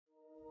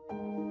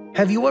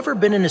Have you ever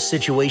been in a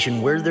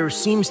situation where there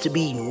seems to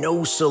be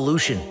no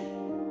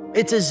solution?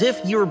 It's as if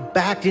you're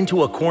backed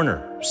into a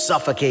corner,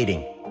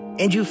 suffocating,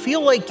 and you feel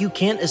like you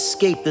can't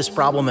escape this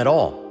problem at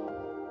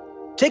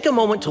all. Take a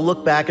moment to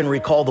look back and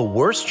recall the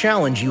worst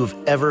challenge you have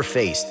ever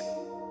faced.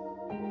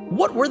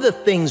 What were the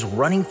things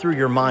running through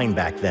your mind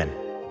back then?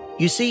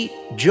 You see,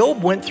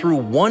 Job went through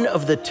one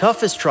of the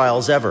toughest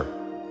trials ever.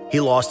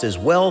 He lost his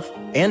wealth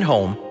and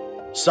home,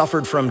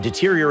 suffered from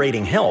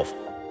deteriorating health,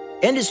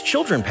 and his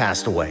children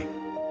passed away.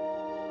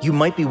 You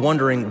might be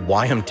wondering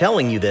why I'm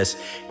telling you this,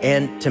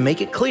 and to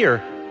make it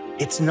clear,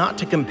 it's not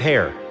to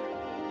compare.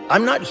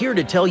 I'm not here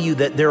to tell you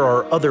that there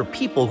are other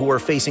people who are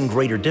facing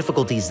greater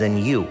difficulties than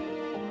you.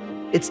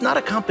 It's not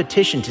a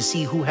competition to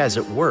see who has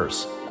it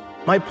worse.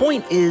 My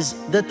point is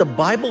that the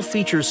Bible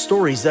features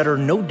stories that are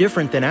no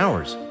different than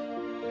ours.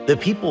 The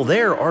people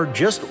there are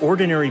just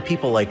ordinary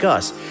people like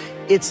us.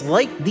 It's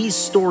like these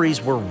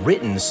stories were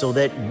written so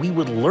that we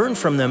would learn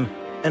from them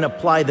and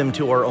apply them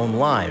to our own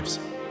lives.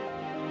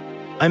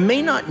 I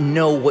may not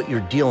know what you're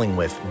dealing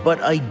with,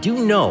 but I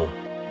do know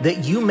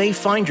that you may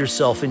find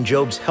yourself in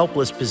Job's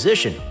helpless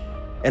position,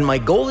 and my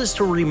goal is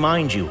to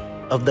remind you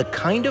of the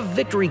kind of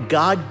victory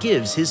God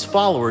gives His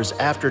followers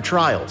after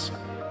trials.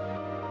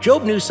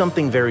 Job knew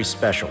something very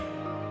special.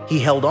 He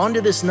held on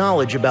to this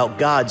knowledge about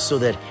God so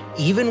that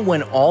even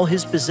when all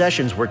his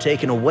possessions were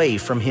taken away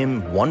from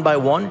him one by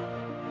one,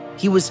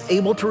 he was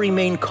able to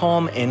remain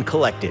calm and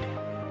collected.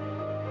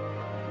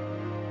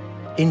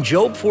 In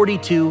Job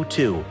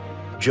 42:2,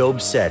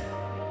 Job said,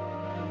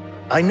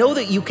 "I know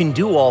that you can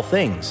do all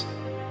things,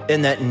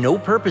 and that no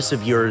purpose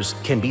of yours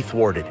can be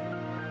thwarted."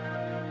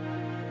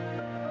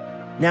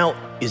 Now,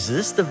 is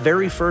this the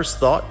very first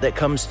thought that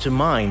comes to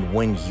mind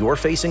when you're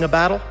facing a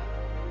battle?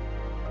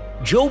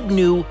 Job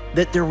knew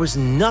that there was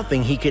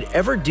nothing he could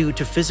ever do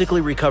to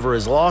physically recover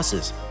his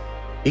losses.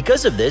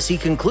 Because of this, he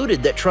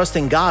concluded that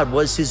trusting God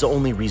was his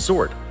only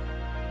resort.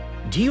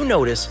 Do you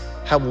notice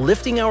how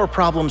lifting our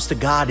problems to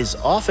God is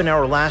often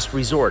our last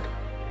resort?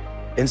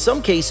 In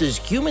some cases,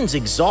 humans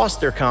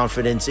exhaust their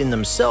confidence in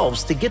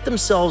themselves to get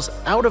themselves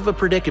out of a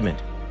predicament.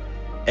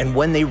 And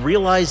when they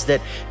realize that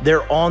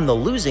they're on the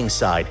losing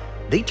side,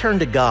 they turn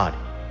to God.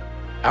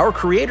 Our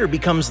Creator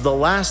becomes the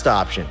last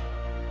option,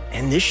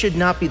 and this should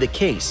not be the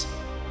case.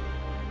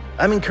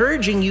 I'm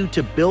encouraging you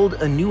to build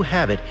a new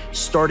habit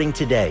starting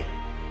today.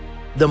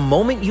 The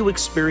moment you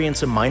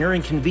experience a minor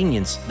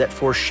inconvenience that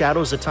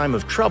foreshadows a time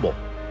of trouble,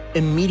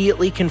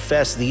 immediately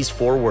confess these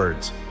 4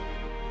 words: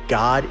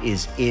 God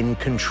is in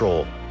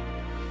control.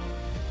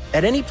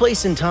 At any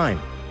place in time,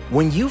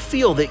 when you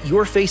feel that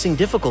you're facing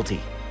difficulty,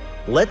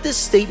 let this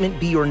statement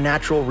be your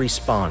natural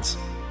response.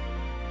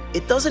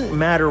 It doesn't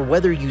matter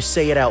whether you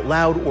say it out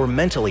loud or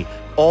mentally.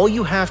 All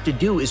you have to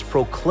do is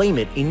proclaim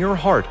it in your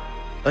heart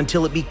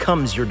until it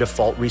becomes your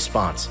default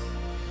response.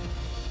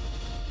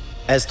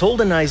 As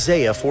told in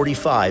Isaiah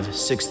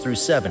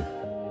 45:6-7,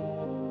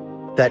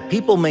 that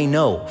people may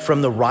know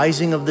from the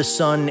rising of the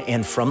sun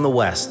and from the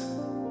west,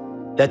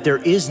 that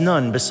there is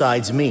none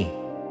besides me.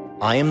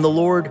 I am the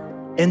Lord,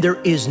 and there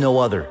is no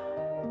other.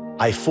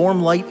 I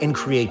form light and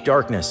create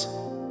darkness.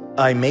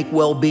 I make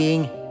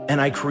well-being, and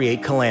I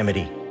create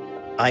calamity.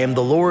 I am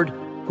the Lord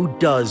who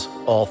does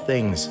all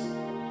things.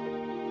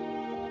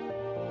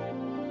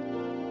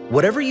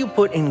 Whatever you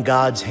put in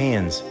God's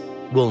hands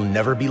will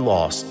never be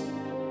lost.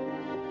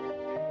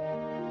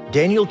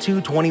 Daniel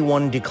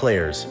 2:21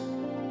 declares,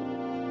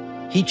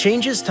 He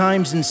changes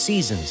times and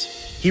seasons.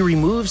 He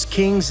removes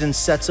kings and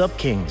sets up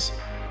kings.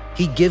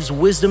 He gives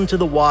wisdom to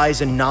the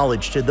wise and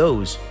knowledge to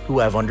those who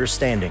have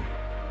understanding.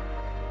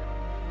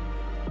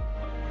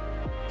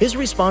 His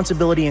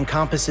responsibility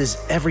encompasses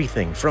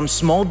everything from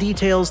small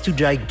details to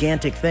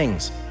gigantic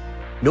things.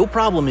 No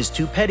problem is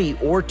too petty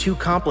or too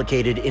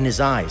complicated in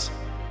His eyes,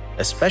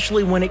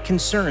 especially when it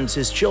concerns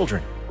His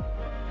children.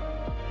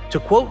 To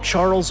quote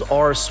Charles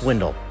R.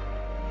 Swindoll,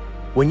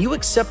 when you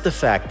accept the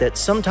fact that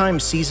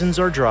sometimes seasons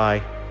are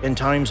dry and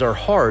times are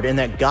hard and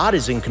that God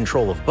is in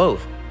control of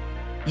both,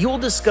 you will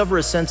discover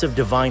a sense of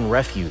divine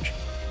refuge,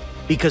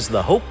 because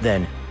the hope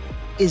then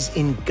is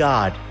in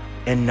God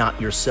and not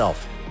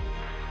yourself.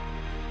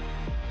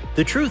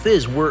 The truth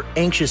is, we're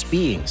anxious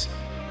beings.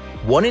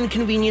 One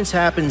inconvenience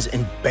happens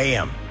and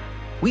bam,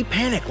 we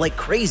panic like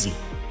crazy.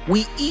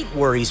 We eat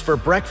worries for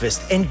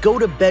breakfast and go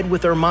to bed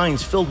with our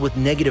minds filled with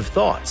negative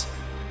thoughts.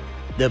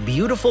 The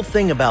beautiful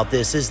thing about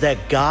this is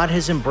that God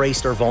has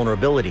embraced our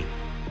vulnerability.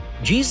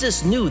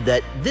 Jesus knew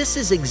that this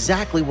is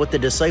exactly what the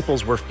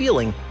disciples were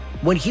feeling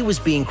when He was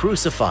being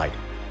crucified,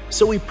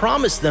 so He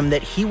promised them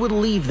that He would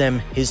leave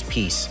them His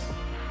peace.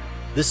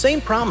 The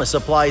same promise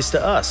applies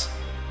to us.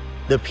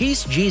 The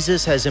peace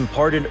Jesus has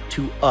imparted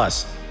to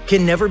us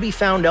can never be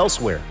found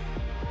elsewhere.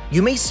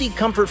 You may seek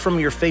comfort from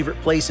your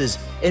favorite places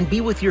and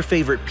be with your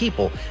favorite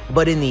people,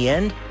 but in the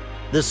end,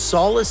 the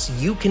solace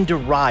you can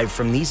derive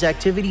from these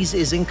activities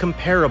is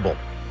incomparable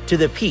to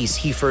the peace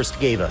He first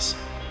gave us.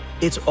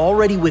 It's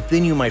already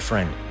within you, my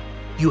friend.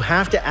 You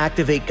have to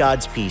activate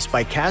God's peace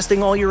by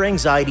casting all your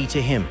anxiety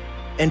to Him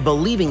and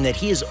believing that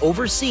He is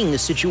overseeing the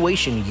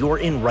situation you're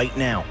in right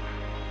now.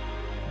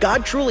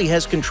 God truly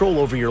has control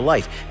over your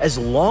life as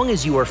long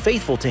as you are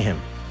faithful to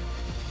Him.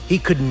 He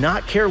could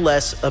not care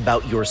less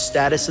about your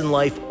status in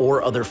life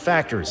or other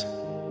factors.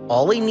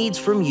 All He needs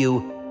from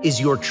you is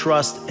your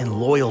trust and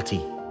loyalty.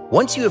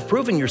 Once you have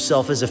proven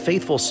yourself as a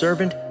faithful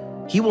servant,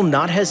 He will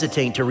not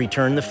hesitate to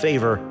return the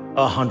favor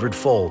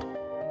 100-fold.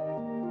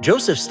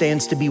 Joseph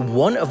stands to be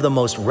one of the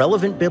most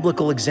relevant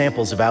biblical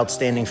examples of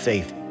outstanding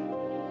faith.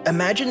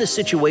 Imagine the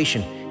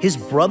situation. His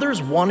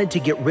brothers wanted to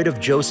get rid of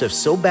Joseph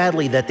so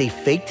badly that they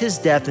faked his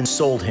death and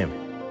sold him.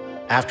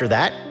 After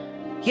that,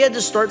 he had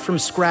to start from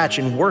scratch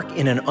and work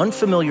in an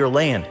unfamiliar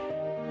land.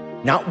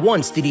 Not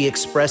once did he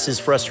express his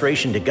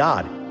frustration to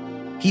God.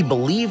 He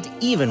believed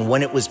even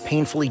when it was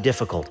painfully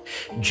difficult.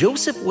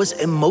 Joseph was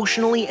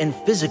emotionally and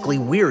physically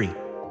weary,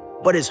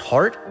 but his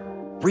heart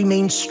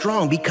remained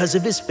strong because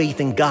of his faith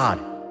in God.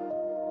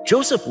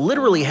 Joseph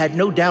literally had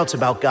no doubts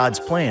about God's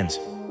plans.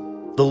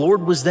 The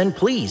Lord was then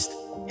pleased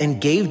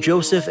and gave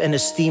Joseph an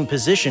esteemed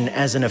position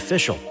as an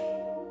official.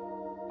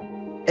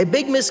 A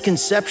big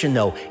misconception,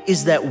 though,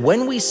 is that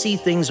when we see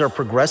things are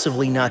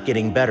progressively not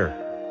getting better,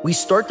 we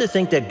start to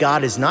think that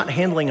God is not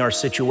handling our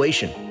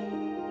situation.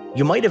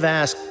 You might have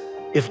asked,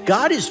 if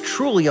God is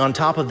truly on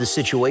top of the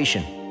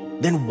situation,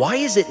 then why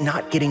is it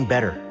not getting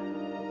better?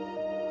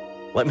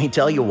 Let me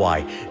tell you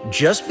why.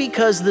 Just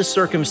because the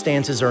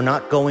circumstances are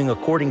not going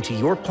according to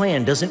your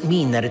plan doesn't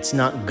mean that it's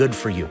not good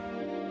for you.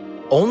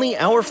 Only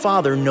our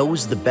Father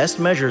knows the best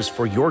measures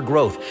for your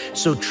growth,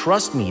 so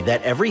trust me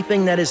that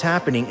everything that is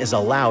happening is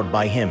allowed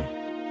by Him.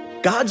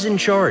 God's in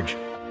charge.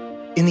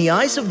 In the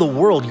eyes of the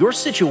world, your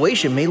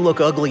situation may look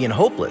ugly and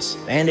hopeless,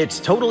 and it's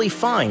totally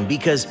fine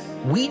because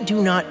we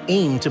do not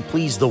aim to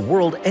please the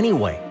world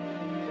anyway.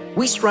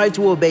 We strive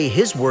to obey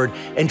His word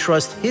and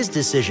trust His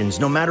decisions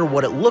no matter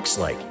what it looks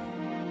like.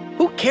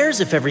 Who cares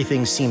if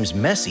everything seems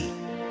messy?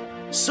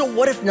 So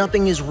what if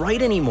nothing is right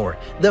anymore?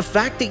 The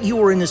fact that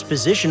you are in this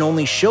position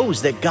only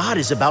shows that God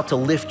is about to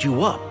lift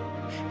you up.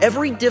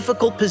 Every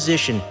difficult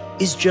position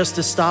is just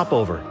a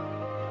stopover.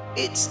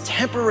 It's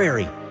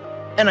temporary.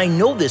 And I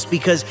know this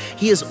because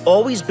He has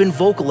always been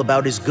vocal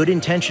about His good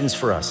intentions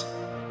for us.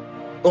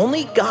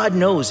 Only God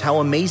knows how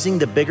amazing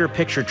the bigger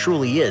picture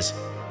truly is.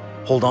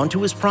 Hold on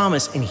to His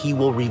promise and He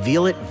will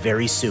reveal it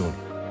very soon.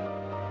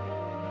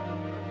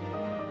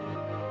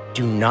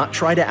 Do not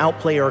try to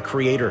outplay our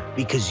Creator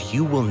because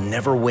you will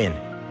never win.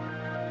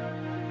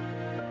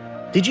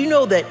 Did you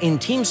know that in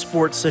team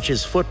sports such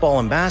as football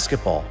and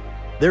basketball,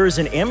 there is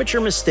an amateur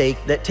mistake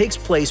that takes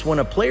place when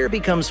a player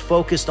becomes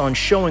focused on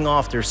showing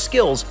off their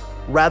skills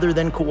rather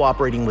than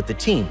cooperating with the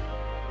team?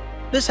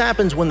 This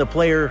happens when the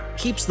player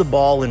keeps the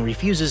ball and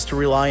refuses to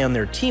rely on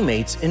their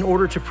teammates in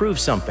order to prove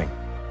something.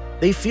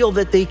 They feel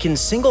that they can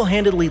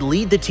single-handedly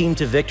lead the team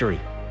to victory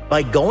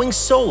by going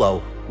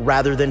solo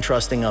rather than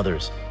trusting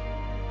others.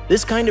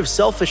 This kind of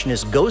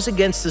selfishness goes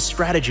against the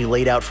strategy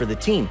laid out for the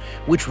team,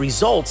 which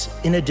results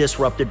in a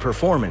disrupted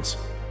performance.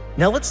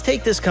 Now let's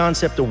take this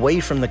concept away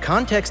from the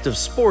context of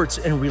sports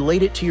and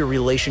relate it to your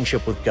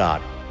relationship with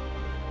God.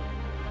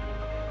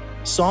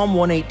 Psalm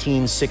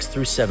 118,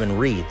 6-7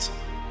 reads,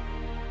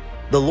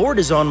 "The Lord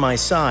is on my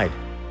side,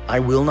 I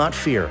will not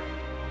fear.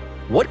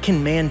 What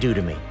can man do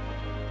to me?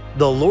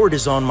 The Lord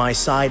is on my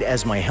side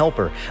as my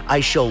helper.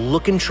 I shall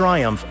look in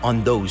triumph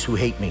on those who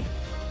hate me."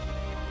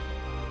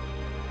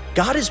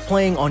 God is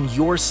playing on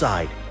your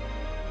side.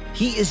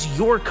 He is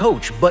your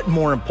coach, but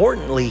more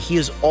importantly, He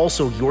is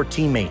also your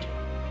teammate.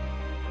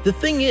 The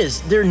thing is,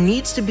 there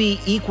needs to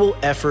be equal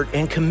effort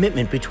and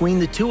commitment between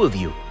the two of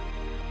you.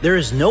 There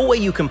is no way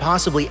you can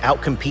possibly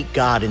outcompete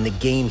God in the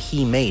game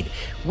He made,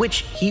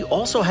 which He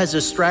also has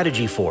a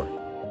strategy for.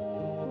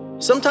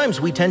 Sometimes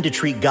we tend to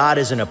treat God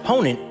as an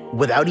opponent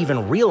without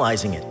even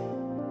realizing it.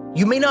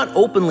 You may not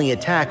openly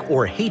attack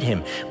or hate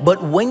Him,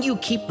 but when you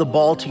keep the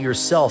ball to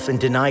yourself and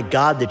deny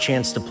God the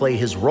chance to play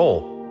His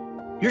role,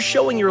 you're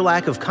showing your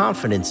lack of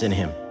confidence in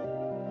Him.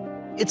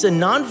 It's a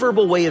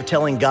nonverbal way of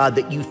telling God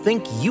that you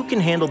think you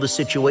can handle the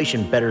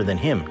situation better than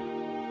Him.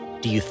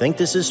 Do you think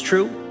this is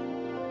true?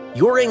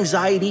 Your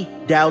anxiety,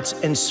 doubts,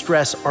 and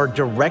stress are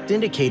direct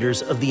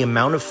indicators of the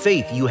amount of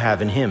faith you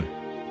have in Him.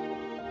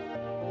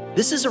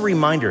 This is a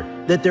reminder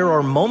that there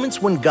are moments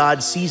when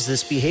God sees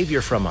this behavior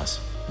from us,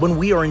 when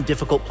we are in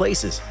difficult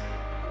places.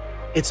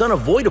 It's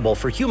unavoidable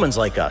for humans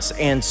like us,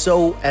 and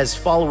so, as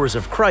followers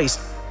of Christ,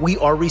 we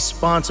are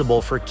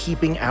responsible for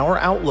keeping our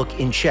outlook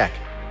in check.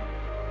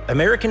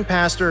 American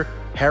pastor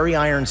Harry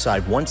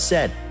Ironside once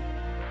said,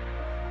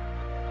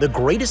 "The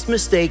greatest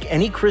mistake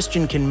any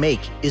Christian can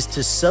make is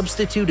to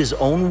substitute his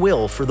own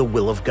will for the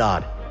will of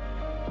God."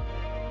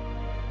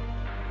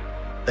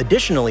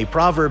 Additionally,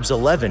 Proverbs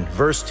 11,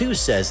 verse 2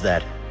 says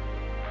that,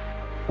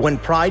 "When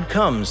pride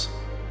comes,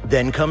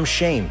 then comes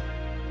shame,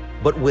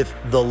 but with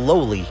the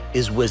lowly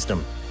is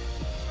wisdom."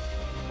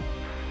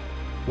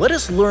 Let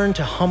us learn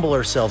to humble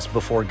ourselves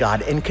before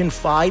God and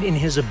confide in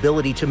His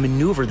ability to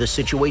maneuver the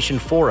situation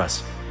for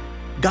us.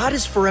 God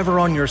is forever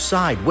on your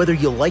side, whether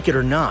you like it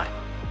or not.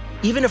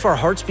 Even if our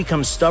hearts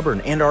become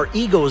stubborn and our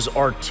egos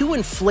are too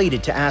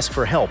inflated to ask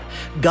for help,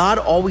 God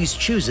always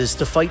chooses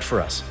to fight for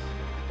us.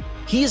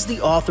 He is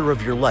the author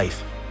of your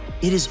life.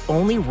 It is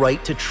only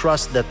right to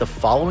trust that the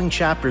following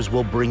chapters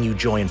will bring you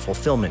joy and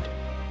fulfillment.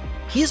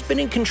 He has been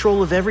in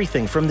control of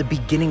everything from the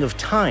beginning of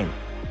time,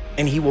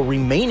 and He will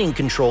remain in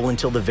control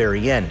until the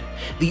very end.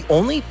 The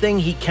only thing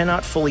He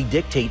cannot fully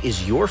dictate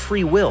is your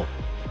free will,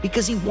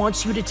 because He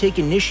wants you to take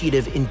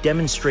initiative in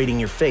demonstrating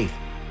your faith.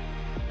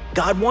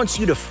 God wants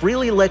you to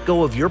freely let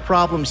go of your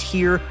problems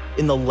here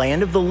in the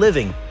land of the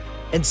living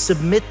and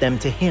submit them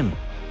to Him.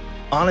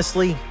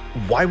 Honestly,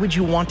 why would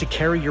you want to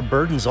carry your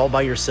burdens all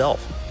by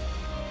yourself?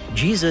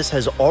 Jesus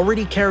has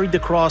already carried the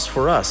cross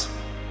for us,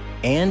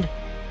 and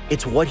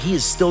it's what He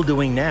is still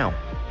doing now.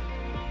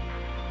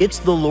 It's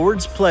the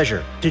Lord's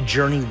pleasure to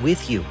journey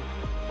with you.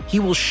 He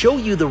will show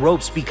you the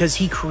ropes because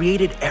He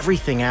created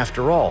everything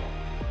after all.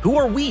 Who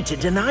are we to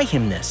deny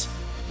Him this?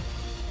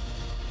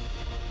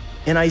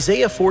 In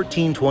Isaiah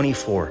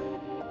 14:24,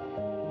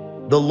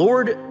 the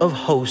Lord of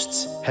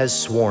hosts has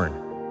sworn,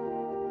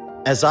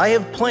 "As I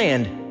have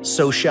planned,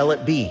 so shall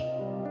it be,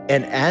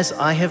 and as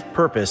I have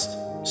purposed,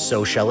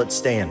 so shall it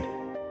stand."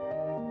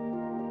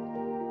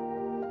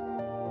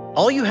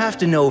 All you have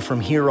to know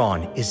from here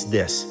on is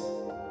this: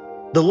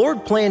 the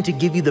Lord planned to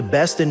give you the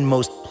best and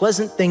most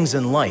pleasant things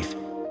in life,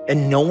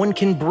 and no one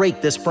can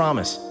break this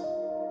promise.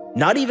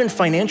 Not even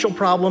financial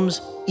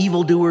problems,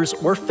 evildoers,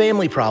 or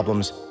family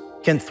problems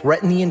can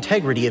threaten the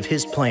integrity of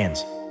His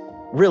plans.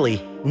 Really,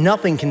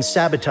 nothing can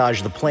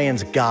sabotage the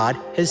plans God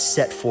has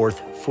set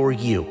forth for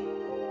you.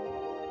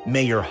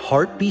 May your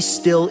heart be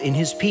still in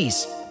His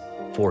peace,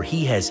 for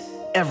He has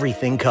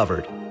everything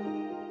covered.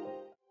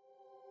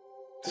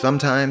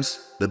 Sometimes,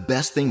 the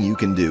best thing you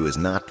can do is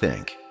not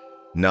think,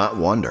 not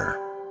wonder,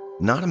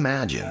 not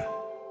imagine,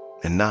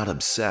 and not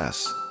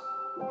obsess.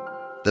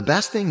 The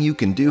best thing you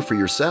can do for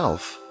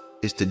yourself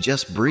is to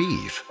just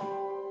breathe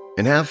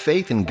and have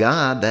faith in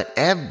God that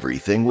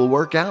everything will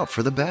work out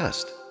for the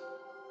best.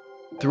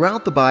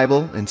 Throughout the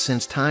Bible and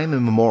since time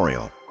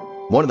immemorial,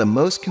 one of the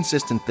most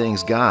consistent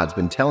things God's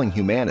been telling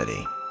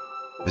humanity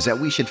is that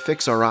we should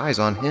fix our eyes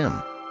on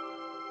Him.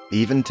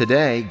 Even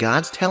today,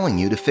 God's telling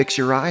you to fix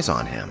your eyes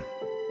on Him.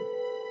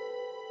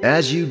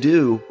 As you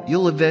do,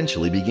 you'll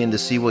eventually begin to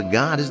see what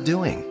God is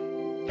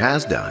doing,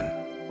 has done,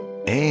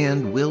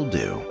 and will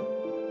do.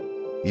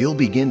 You'll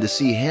begin to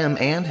see Him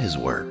and His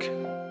work,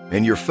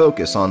 and your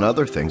focus on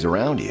other things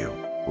around you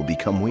will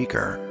become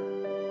weaker.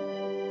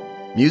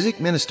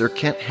 Music minister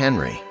Kent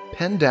Henry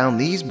penned down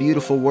these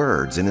beautiful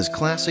words in his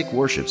classic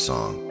worship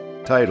song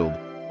titled,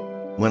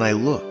 "When I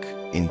Look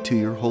into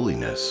Your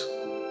Holiness."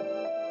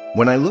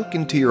 When I look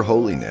into your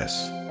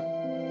holiness,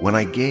 when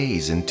I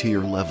gaze into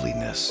your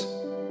loveliness,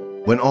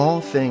 when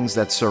all things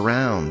that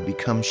surround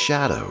become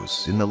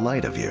shadows in the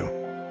light of you,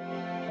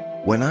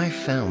 when I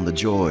found the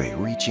joy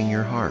reaching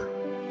your heart,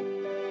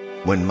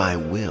 when my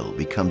will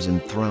becomes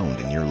enthroned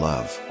in your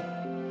love,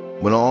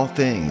 when all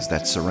things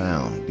that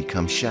surround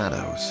become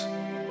shadows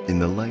in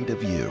the light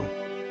of you.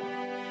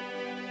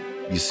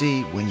 You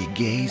see, when you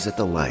gaze at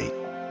the light,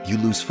 you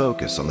lose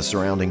focus on the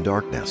surrounding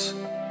darkness.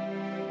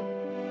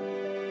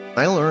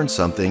 I learned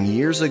something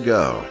years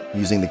ago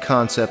using the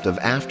concept of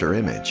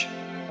afterimage.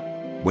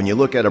 When you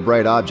look at a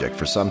bright object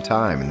for some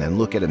time and then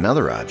look at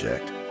another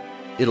object,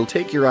 it'll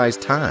take your eyes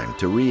time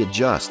to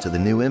readjust to the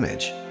new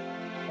image.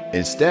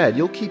 Instead,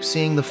 you'll keep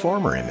seeing the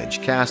former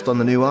image cast on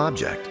the new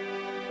object.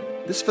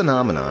 This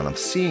phenomenon of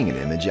seeing an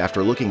image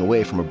after looking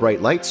away from a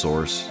bright light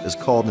source is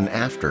called an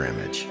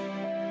afterimage.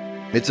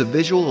 It's a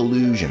visual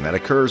illusion that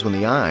occurs when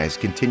the eyes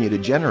continue to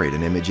generate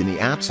an image in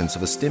the absence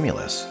of a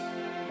stimulus.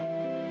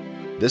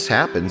 This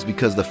happens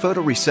because the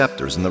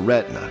photoreceptors in the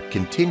retina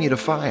continue to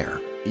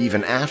fire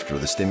even after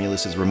the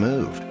stimulus is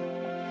removed,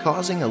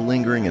 causing a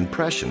lingering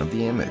impression of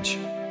the image.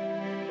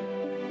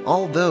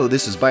 Although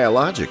this is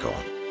biological,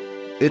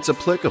 it's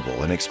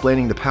applicable in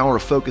explaining the power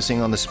of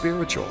focusing on the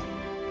spiritual.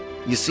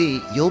 You see,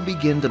 you'll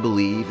begin to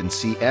believe and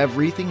see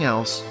everything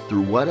else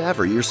through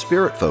whatever your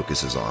spirit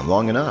focuses on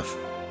long enough.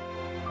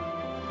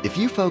 If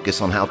you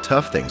focus on how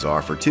tough things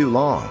are for too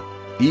long,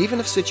 even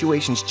if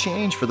situations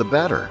change for the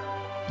better,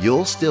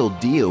 you'll still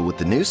deal with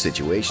the new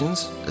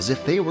situations as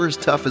if they were as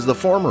tough as the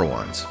former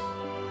ones.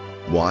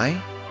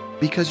 Why?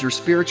 Because your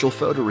spiritual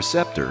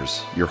photoreceptors,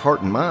 your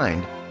heart and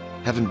mind,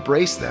 have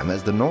embraced them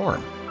as the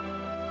norm.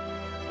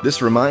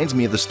 This reminds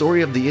me of the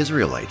story of the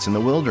Israelites in the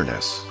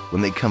wilderness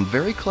when they come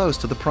very close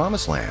to the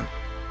Promised Land.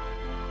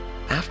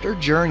 After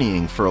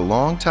journeying for a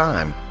long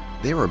time,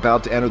 they were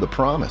about to enter the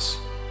promise,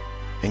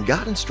 and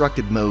God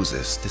instructed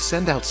Moses to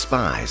send out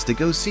spies to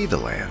go see the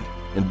land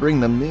and bring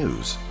them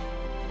news.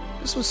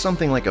 This was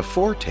something like a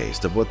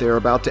foretaste of what they were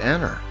about to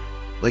enter,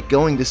 like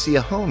going to see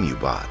a home you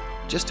bought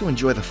just to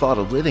enjoy the thought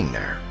of living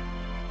there,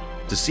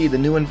 to see the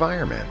new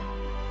environment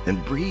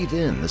and breathe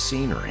in the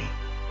scenery.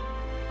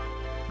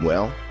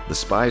 Well, the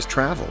spies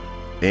traveled,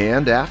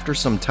 and after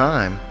some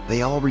time,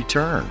 they all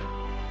returned.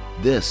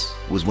 This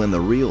was when the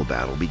real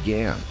battle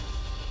began.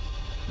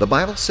 The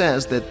Bible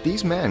says that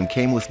these men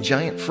came with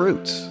giant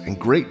fruits and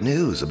great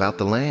news about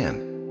the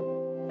land.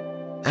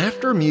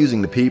 After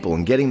amusing the people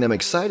and getting them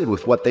excited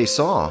with what they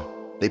saw,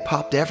 they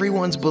popped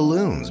everyone's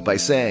balloons by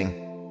saying,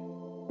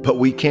 "But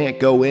we can't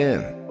go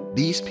in.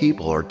 These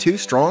people are too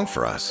strong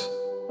for us.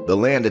 The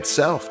land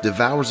itself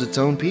devours its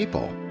own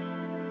people.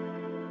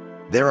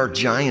 There are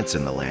giants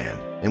in the land,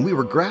 and we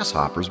were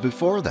grasshoppers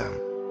before them.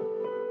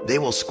 They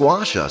will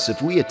squash us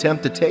if we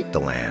attempt to take the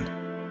land."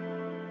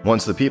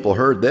 Once the people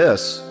heard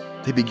this,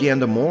 they began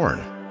to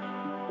mourn.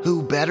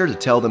 Who better to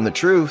tell them the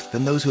truth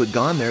than those who had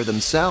gone there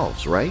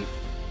themselves, right?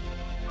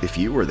 If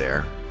you were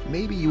there,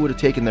 maybe you would have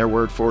taken their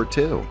word for it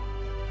too.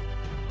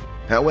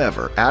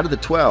 However, out of the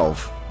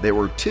 12, there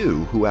were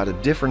 2 who had a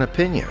different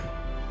opinion,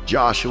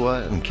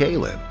 Joshua and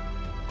Caleb.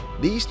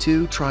 These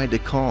 2 tried to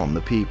calm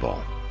the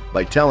people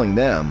by telling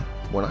them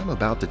what I'm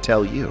about to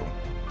tell you.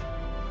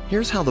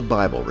 Here's how the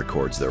Bible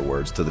records their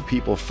words to the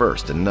people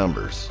first in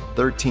Numbers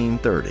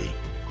 13:30.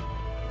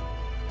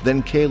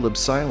 Then Caleb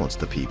silenced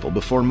the people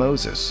before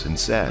Moses and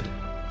said,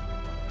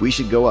 "We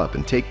should go up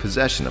and take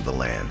possession of the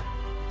land,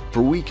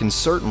 for we can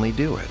certainly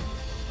do it."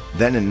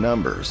 Then in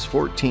Numbers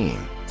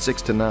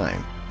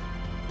 14:6-9,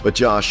 but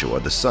Joshua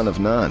the son of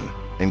Nun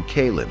and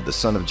Caleb the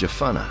son of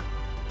Jephunneh,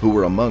 who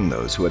were among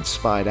those who had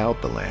spied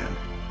out the land,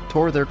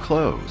 tore their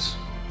clothes,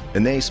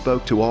 and they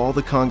spoke to all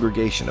the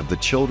congregation of the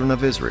children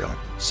of Israel,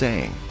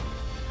 saying,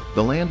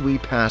 "The land we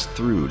passed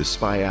through to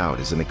spy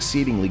out is an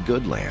exceedingly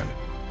good land.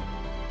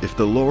 If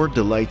the Lord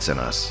delights in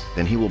us,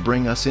 then he will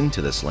bring us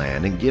into this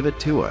land and give it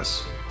to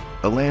us,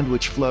 a land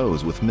which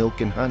flows with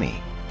milk and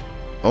honey.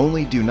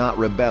 Only do not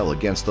rebel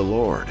against the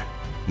Lord,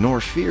 nor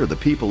fear the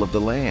people of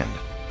the land,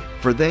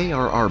 for they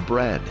are our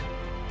bread.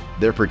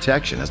 Their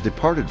protection has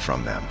departed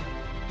from them,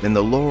 and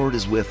the Lord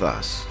is with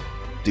us.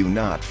 Do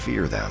not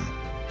fear them."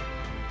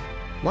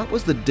 What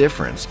was the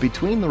difference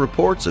between the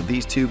reports of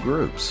these 2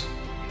 groups?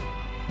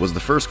 Was the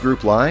first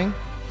group lying?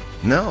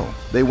 No,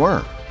 they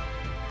weren't.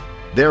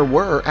 There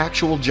were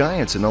actual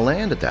giants in the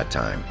land at that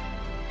time.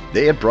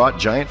 They had brought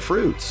giant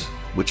fruits,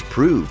 which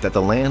proved that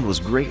the land was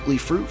greatly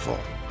fruitful.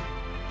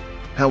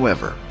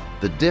 However,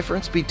 the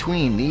difference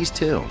between these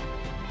 2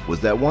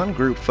 was that one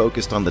group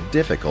focused on the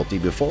difficulty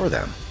before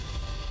them,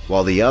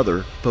 while the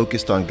other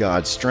focused on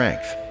God's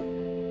strength.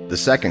 The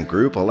second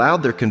group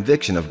allowed their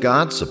conviction of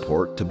God's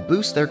support to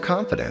boost their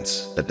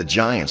confidence that the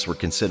giants were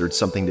considered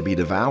something to be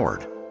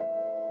devoured.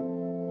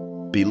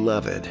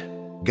 Beloved,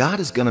 God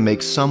is going to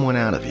make someone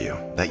out of you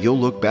that you'll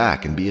look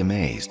back and be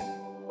amazed.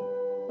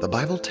 The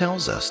Bible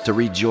tells us to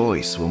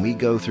rejoice when we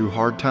go through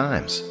hard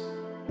times,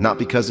 not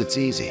because it's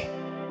easy,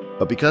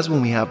 but because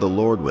when we have the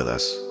Lord with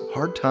us,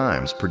 hard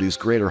times produce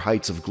greater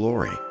heights of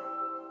glory.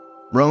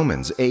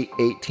 Romans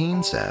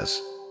 8:18 says,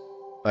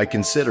 "I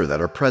consider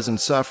that our present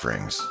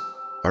sufferings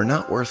are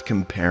not worth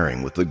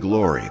comparing with the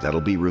glory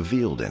that'll be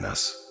revealed in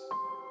us."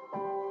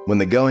 When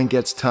the going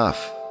gets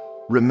tough,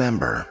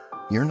 remember,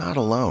 you're not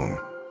alone.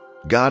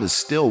 God is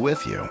still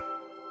with you.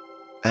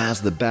 As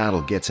the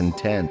battle gets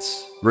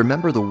intense,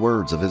 remember the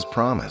words of his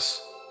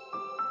promise,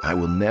 "I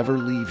will never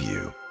leave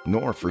you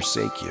nor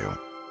forsake you."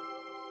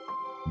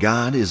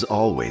 God is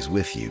always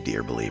with you,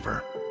 dear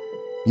believer.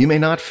 You may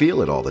not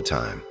feel it all the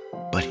time,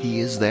 but he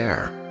is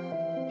there.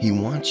 He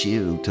wants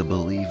you to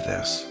believe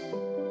this.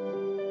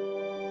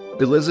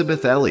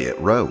 Elizabeth Elliot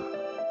wrote,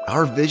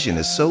 "Our vision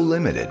is so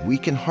limited we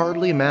can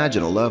hardly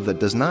imagine a love that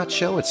does not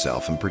show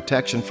itself in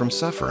protection from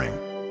suffering.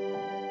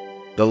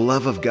 The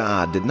love of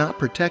God did not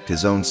protect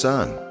his own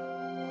son.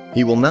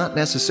 He will not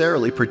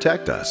necessarily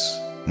protect us,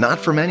 not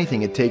from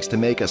anything it takes to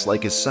make us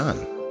like his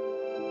son.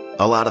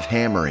 A lot of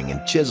hammering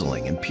and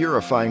chiseling and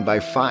purifying by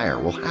fire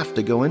will have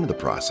to go into the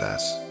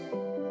process.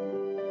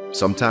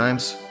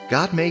 Sometimes,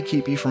 God may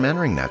keep you from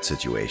entering that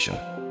situation.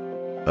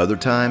 Other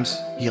times,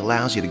 he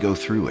allows you to go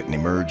through it and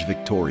emerge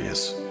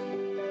victorious.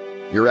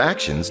 Your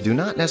actions do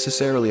not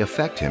necessarily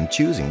affect him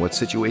choosing what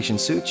situation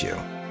suits you.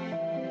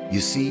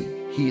 You see,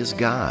 he is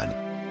God,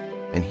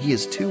 and he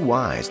is too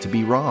wise to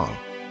be wrong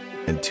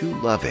and too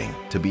loving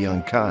to be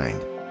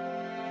unkind.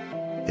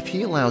 If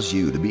he allows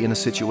you to be in a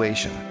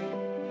situation,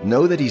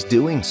 know that he's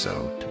doing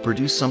so to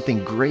produce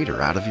something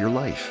greater out of your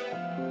life.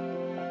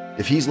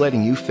 If he's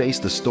letting you face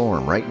the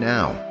storm right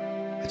now,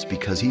 it's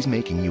because he's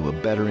making you a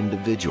better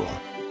individual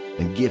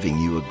and giving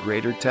you a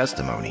greater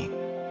testimony.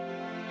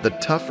 The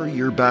tougher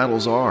your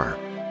battles are,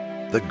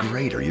 the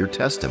greater your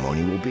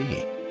testimony will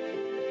be.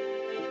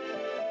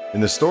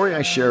 In the story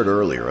I shared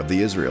earlier of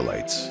the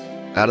Israelites,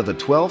 out of the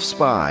 12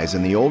 spies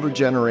in the older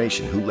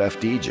generation who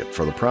left Egypt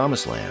for the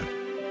Promised Land,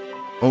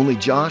 only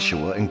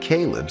Joshua and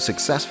Caleb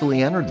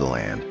successfully entered the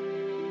land.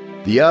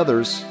 The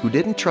others, who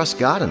didn't trust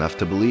God enough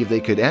to believe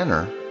they could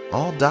enter,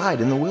 all died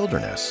in the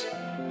wilderness.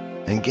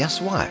 And guess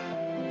what?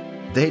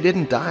 They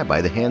didn't die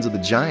by the hands of the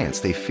giants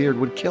they feared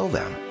would kill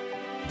them.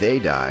 They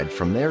died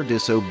from their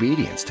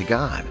disobedience to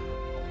God.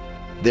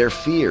 Their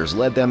fears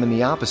led them in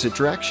the opposite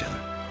direction,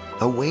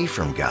 away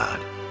from God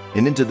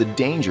and into the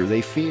danger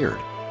they feared.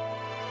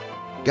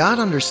 God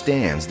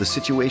understands the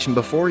situation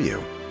before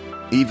you,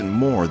 even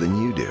more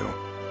than you do.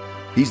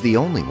 He's the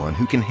only one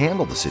who can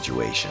handle the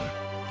situation.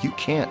 You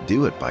can't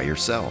do it by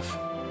yourself.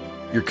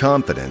 Your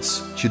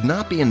confidence should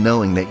not be in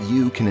knowing that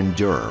you can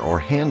endure or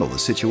handle the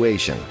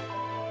situation.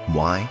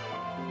 Why?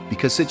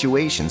 because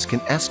situations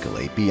can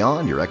escalate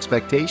beyond your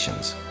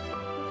expectations.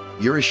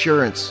 Your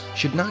assurance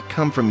should not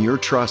come from your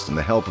trust in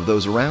the help of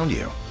those around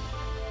you.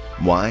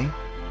 Why?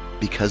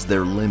 Because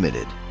they're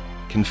limited,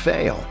 can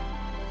fail,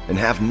 and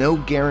have no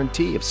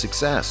guarantee of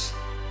success.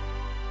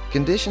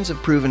 Conditions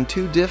have proven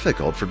too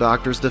difficult for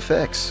doctors to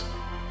fix.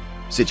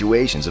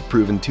 Situations have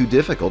proven too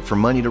difficult for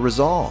money to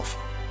resolve.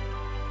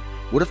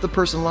 What if the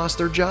person lost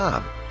their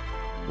job?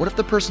 What if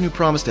the person who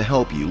promised to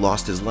help you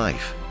lost his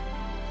life?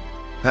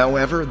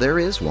 However, there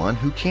is one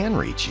who can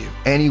reach you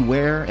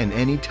anywhere and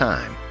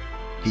anytime.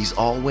 He's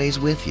always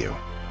with you.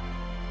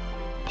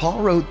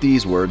 Paul wrote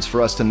these words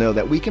for us to know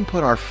that we can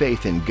put our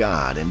faith in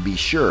God and be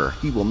sure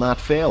He will not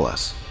fail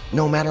us,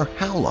 no matter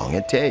how long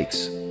it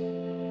takes.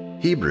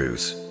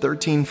 Hebrews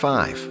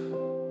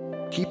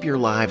 13:5. Keep your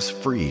lives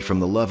free from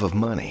the love of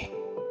money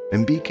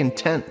and be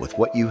content with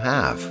what you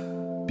have,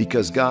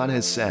 because God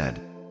has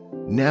said,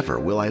 "Never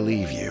will I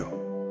leave you,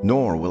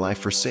 nor will I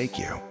forsake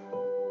you."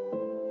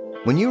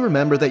 When you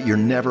remember that you're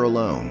never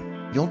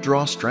alone, you'll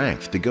draw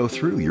strength to go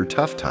through your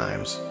tough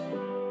times.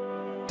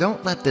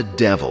 Don't let the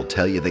devil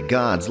tell you that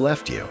God's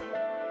left you.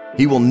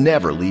 He will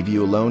never leave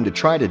you alone to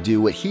try to do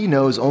what he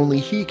knows only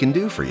he can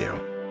do for you.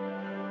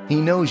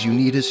 He knows you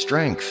need his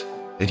strength,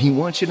 and he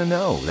wants you to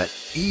know that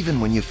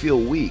even when you feel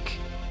weak,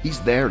 he's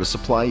there to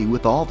supply you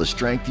with all the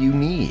strength you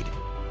need.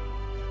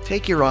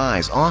 Take your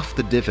eyes off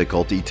the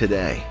difficulty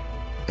today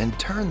and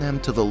turn them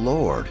to the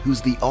Lord,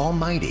 who's the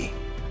Almighty.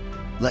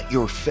 Let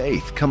your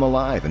faith come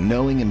alive in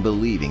knowing and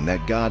believing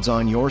that God's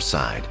on your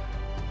side.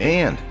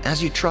 And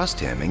as you trust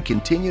Him and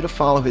continue to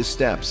follow His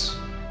steps,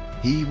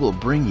 He will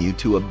bring you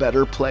to a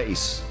better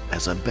place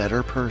as a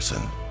better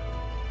person.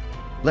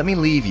 Let me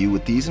leave you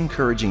with these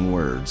encouraging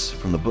words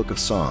from the book of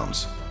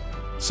Psalms.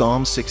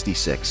 Psalm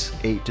 66,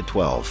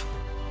 8-12.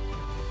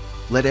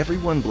 Let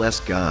everyone bless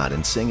God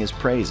and sing His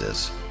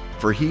praises,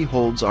 for He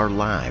holds our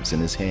lives in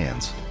His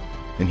hands,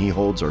 and He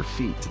holds our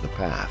feet to the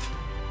path.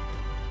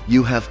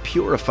 You have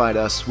purified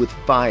us with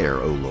fire,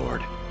 O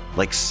Lord,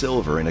 like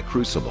silver in a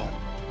crucible.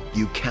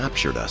 You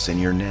captured us in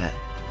your net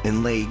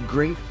and laid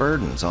great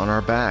burdens on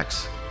our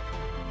backs.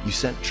 You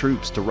sent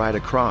troops to ride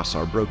across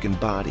our broken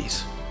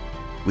bodies.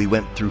 We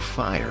went through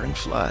fire and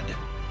flood,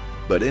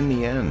 but in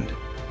the end,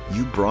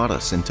 you brought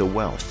us into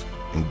wealth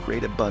and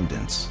great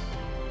abundance.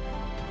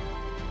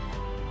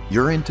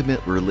 Your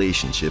intimate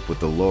relationship with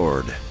the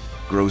Lord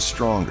grows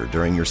stronger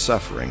during your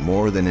suffering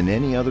more than in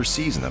any other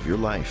season of your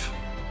life.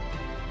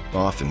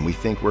 Often we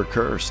think we're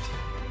cursed,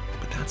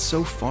 but that's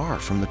so far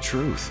from the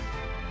truth.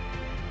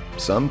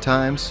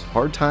 Sometimes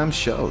hard times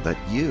show that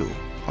you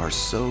are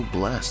so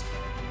blessed.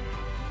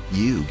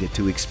 You get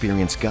to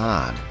experience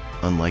God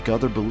unlike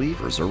other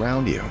believers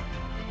around you.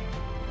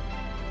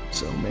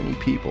 So many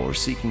people are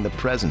seeking the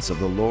presence of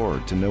the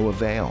Lord to no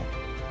avail,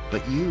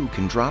 but you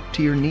can drop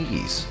to your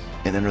knees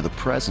and enter the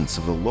presence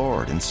of the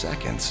Lord in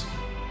seconds.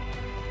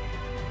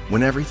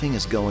 When everything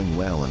is going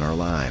well in our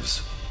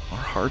lives, our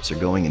hearts are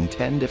going in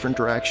 10 different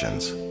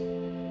directions.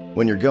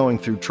 When you're going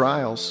through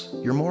trials,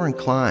 you're more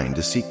inclined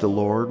to seek the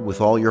Lord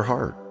with all your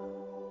heart.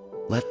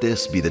 Let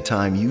this be the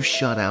time you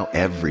shut out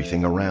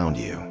everything around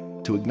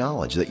you to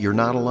acknowledge that you're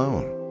not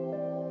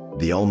alone.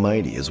 The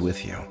Almighty is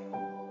with you,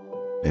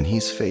 and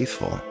He's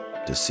faithful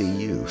to see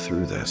you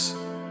through this.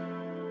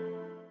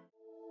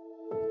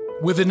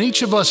 Within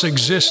each of us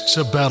exists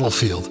a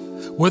battlefield,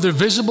 whether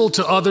visible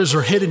to others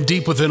or hidden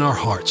deep within our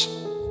hearts.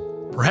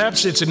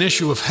 Perhaps it's an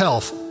issue of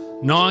health,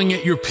 gnawing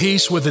at your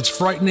peace with its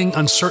frightening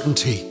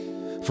uncertainty.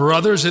 For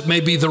others, it may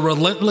be the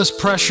relentless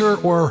pressure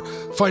or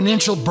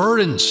financial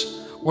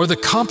burdens, or the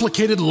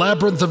complicated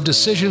labyrinth of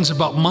decisions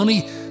about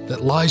money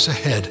that lies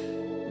ahead.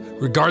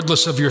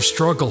 Regardless of your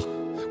struggle,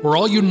 we're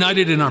all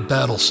united in our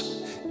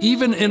battles.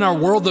 Even in our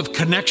world of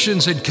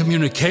connections and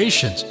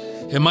communications,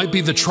 it might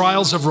be the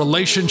trials of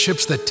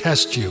relationships that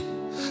test you.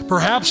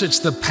 Perhaps it's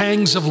the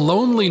pangs of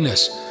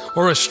loneliness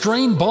or a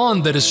strained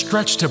bond that is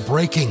stretched to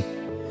breaking.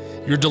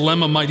 Your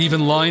dilemma might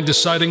even lie in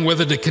deciding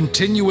whether to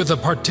continue with a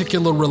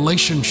particular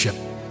relationship.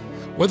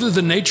 Whether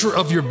the nature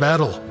of your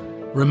battle,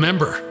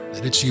 remember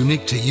that it's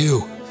unique to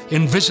you,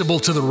 invisible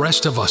to the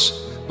rest of us,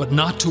 but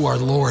not to our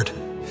Lord.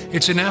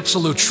 It's an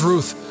absolute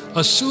truth,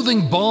 a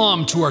soothing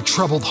balm to our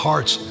troubled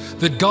hearts,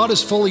 that God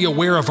is fully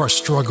aware of our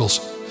struggles.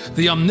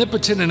 The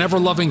omnipotent and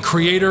ever-loving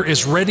Creator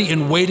is ready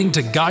and waiting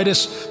to guide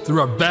us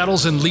through our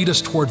battles and lead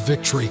us toward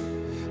victory.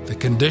 The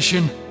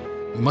condition?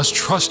 We must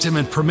trust Him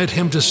and permit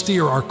Him to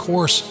steer our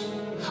course.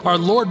 Our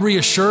Lord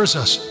reassures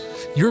us,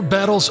 your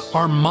battles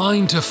are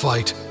mine to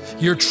fight.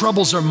 Your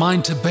troubles are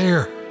mine to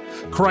bear.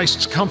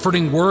 Christ's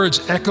comforting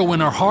words echo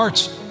in our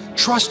hearts.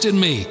 Trust in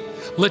me.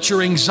 Let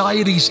your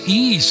anxieties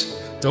ease.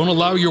 Don't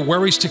allow your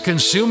worries to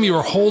consume you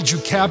or hold you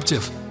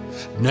captive.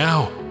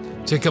 Now,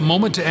 take a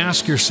moment to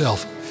ask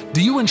yourself,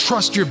 do you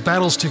entrust your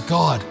battles to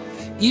God,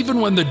 even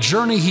when the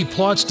journey He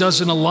plots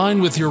doesn't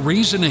align with your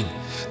reasoning?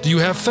 Do you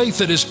have faith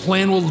that His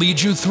plan will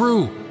lead you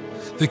through?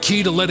 The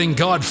key to letting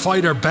God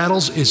fight our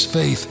battles is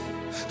faith.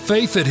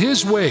 Faith that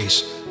His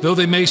ways, though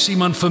they may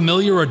seem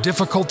unfamiliar or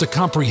difficult to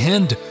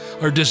comprehend,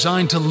 are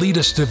designed to lead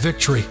us to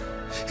victory.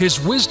 His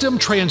wisdom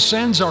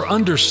transcends our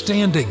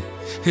understanding.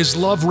 His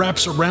love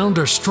wraps around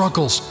our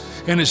struggles,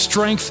 and His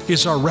strength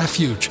is our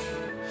refuge.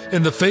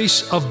 In the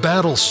face of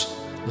battles,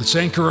 let's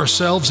anchor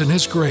ourselves in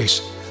His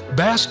grace,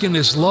 bask in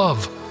His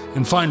love,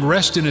 and find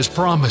rest in His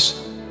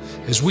promise.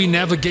 As we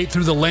navigate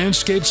through the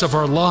landscapes of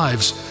our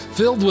lives,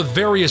 filled with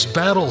various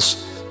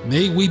battles,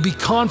 may we be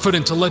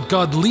confident to let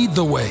God lead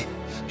the way,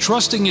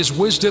 trusting His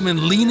wisdom and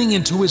leaning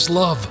into His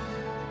love.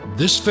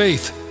 This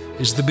faith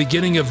is the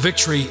beginning of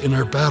victory in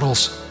our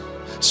battles.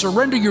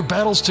 Surrender your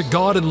battles to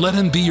God and let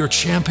Him be your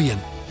champion.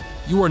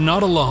 You are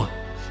not alone.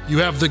 You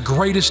have the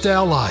greatest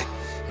ally,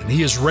 and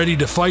He is ready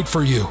to fight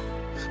for you.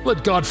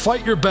 Let God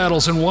fight your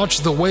battles and watch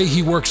the way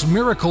He works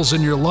miracles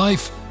in your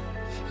life.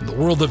 In the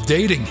world of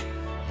dating,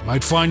 you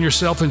might find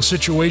yourself in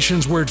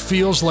situations where it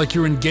feels like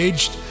you're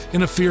engaged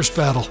in a fierce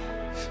battle.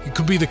 It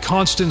could be the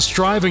constant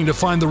striving to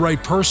find the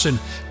right person,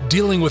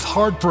 dealing with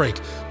heartbreak,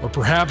 or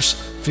perhaps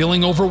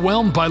feeling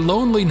overwhelmed by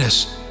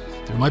loneliness.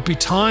 There might be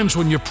times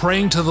when you're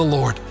praying to the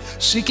Lord,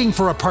 seeking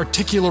for a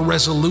particular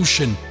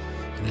resolution,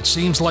 and it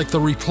seems like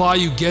the reply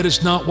you get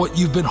is not what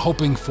you've been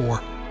hoping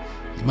for.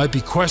 You might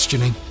be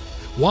questioning,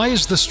 why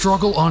is the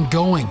struggle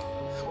ongoing?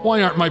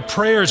 Why aren't my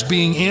prayers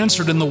being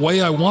answered in the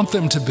way I want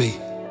them to be?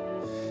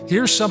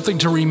 Here's something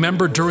to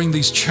remember during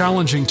these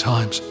challenging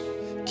times.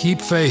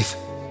 Keep faith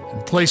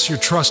and place your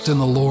trust in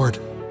the Lord.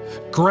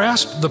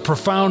 Grasp the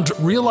profound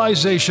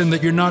realization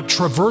that you're not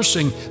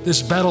traversing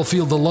this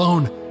battlefield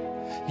alone.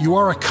 You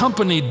are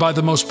accompanied by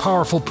the most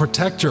powerful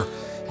protector,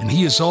 and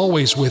He is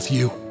always with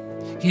you.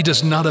 He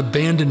does not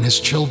abandon His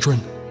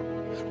children.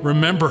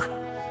 Remember,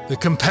 the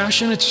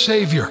compassionate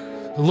Savior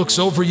who looks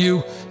over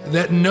you,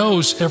 that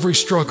knows every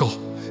struggle,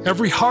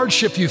 every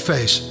hardship you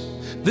face.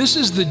 This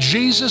is the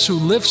Jesus who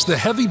lifts the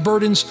heavy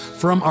burdens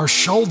from our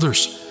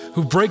shoulders,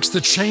 who breaks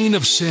the chain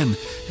of sin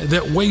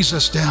that weighs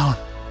us down.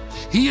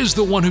 He is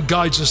the one who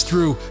guides us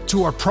through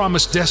to our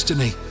promised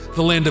destiny,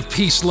 the land of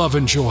peace, love,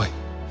 and joy.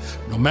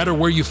 No matter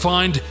where you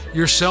find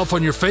yourself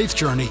on your faith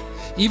journey,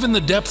 even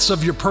the depths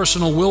of your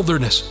personal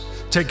wilderness,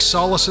 take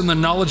solace in the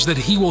knowledge that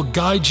He will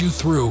guide you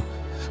through.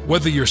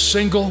 Whether you're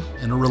single,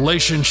 in a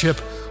relationship,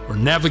 or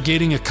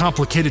navigating a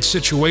complicated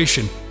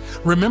situation,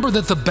 remember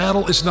that the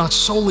battle is not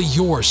solely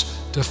yours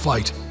to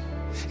fight.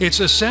 It's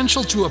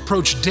essential to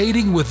approach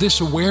dating with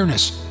this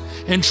awareness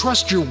and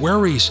trust your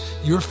worries,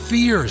 your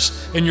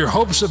fears, and your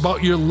hopes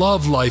about your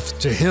love life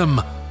to Him.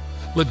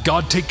 Let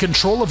God take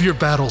control of your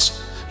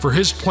battles, for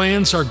His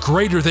plans are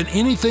greater than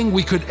anything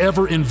we could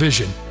ever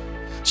envision.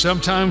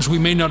 Sometimes we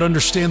may not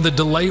understand the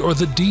delay or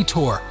the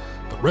detour,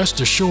 but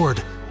rest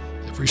assured,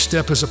 every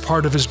step is a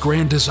part of His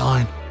grand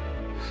design.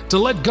 To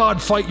let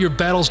God fight your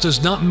battles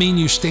does not mean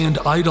you stand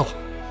idle.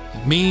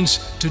 It means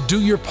to do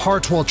your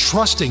part while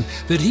trusting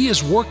that He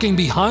is working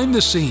behind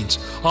the scenes,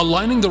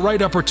 aligning the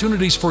right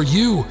opportunities for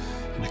you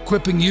and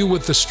equipping you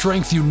with the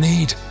strength you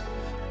need.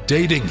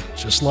 Dating,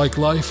 just like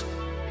life,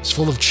 is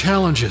full of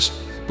challenges,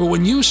 but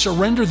when you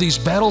surrender these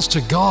battles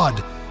to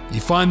God, you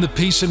find the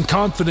peace and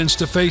confidence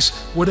to face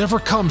whatever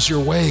comes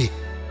your way.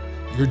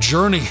 Your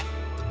journey,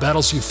 the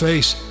battles you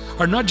face,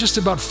 are not just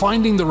about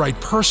finding the right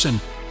person.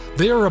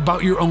 They are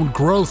about your own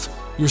growth,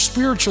 your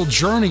spiritual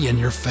journey, and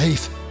your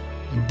faith.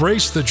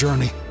 Embrace the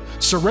journey.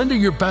 Surrender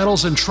your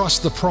battles and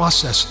trust the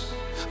process.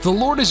 The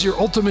Lord is your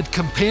ultimate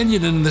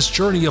companion in this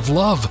journey of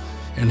love,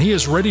 and He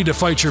is ready to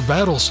fight your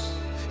battles.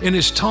 In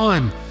His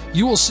time,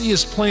 you will see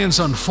His plans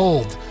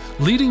unfold,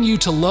 leading you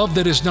to love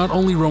that is not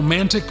only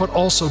romantic but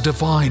also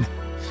divine.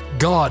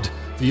 God,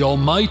 the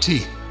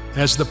Almighty,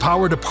 has the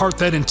power to part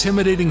that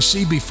intimidating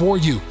sea before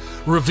you,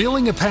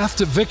 revealing a path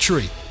to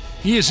victory.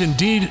 He is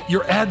indeed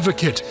your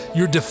advocate,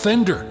 your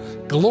defender,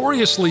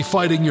 gloriously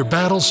fighting your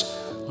battles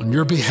on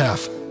your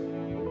behalf.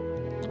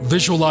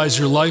 Visualize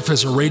your life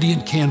as a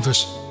radiant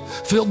canvas,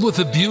 filled with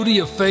the beauty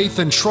of faith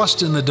and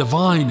trust in the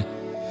divine.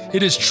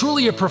 It is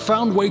truly a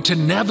profound way to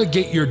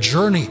navigate your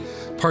journey,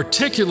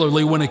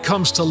 particularly when it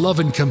comes to love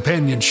and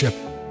companionship.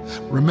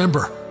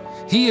 Remember,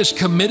 He is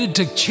committed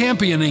to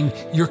championing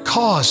your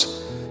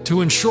cause to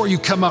ensure you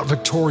come out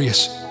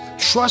victorious.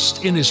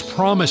 Trust in His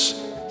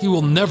promise. He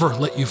will never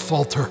let you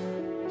falter.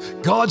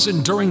 God's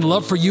enduring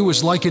love for you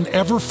is like an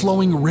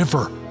ever-flowing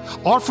river,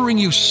 offering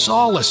you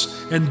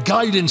solace and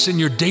guidance in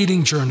your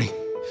dating journey.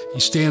 He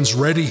stands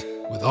ready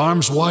with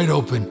arms wide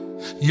open,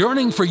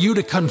 yearning for you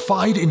to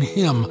confide in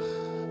Him.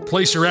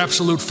 Place your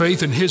absolute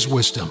faith in His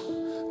wisdom.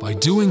 By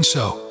doing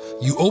so,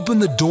 you open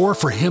the door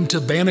for Him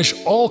to banish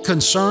all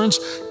concerns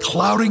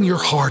clouding your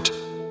heart.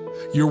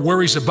 Your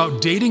worries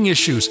about dating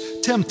issues,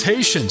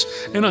 temptations,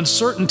 and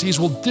uncertainties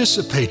will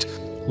dissipate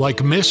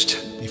like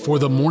mist before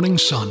the morning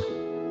sun.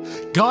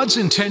 God's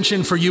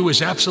intention for you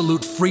is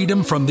absolute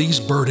freedom from these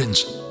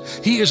burdens.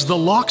 He is the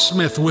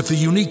locksmith with the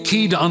unique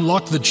key to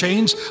unlock the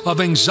chains of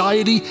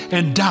anxiety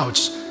and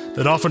doubts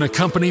that often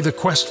accompany the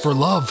quest for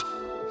love.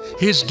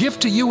 His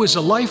gift to you is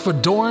a life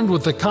adorned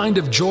with the kind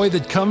of joy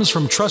that comes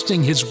from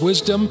trusting His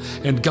wisdom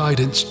and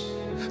guidance.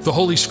 The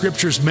Holy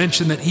Scriptures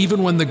mention that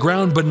even when the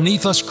ground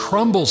beneath us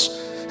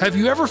crumbles, have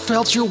you ever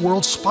felt your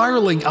world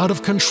spiraling out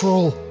of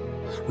control?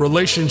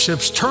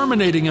 relationships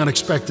terminating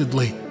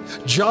unexpectedly,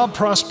 job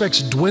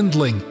prospects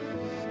dwindling,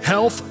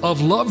 health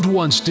of loved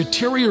ones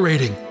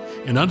deteriorating,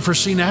 an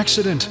unforeseen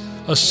accident,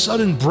 a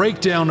sudden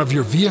breakdown of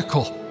your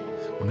vehicle.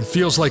 When it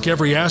feels like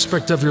every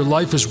aspect of your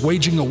life is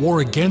waging a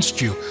war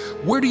against you,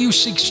 where do you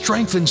seek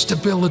strength and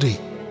stability?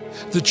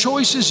 The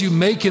choices you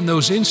make in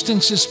those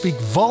instances speak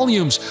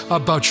volumes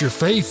about your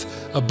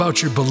faith,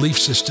 about your belief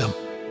system.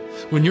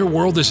 When your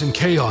world is in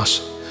chaos,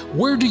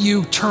 where do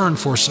you turn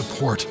for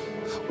support?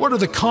 What are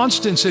the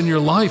constants in your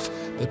life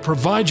that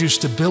provide you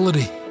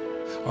stability?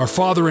 Our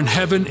Father in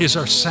heaven is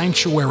our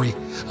sanctuary,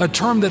 a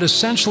term that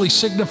essentially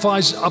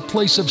signifies a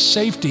place of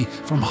safety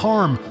from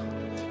harm.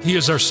 He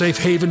is our safe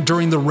haven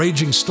during the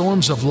raging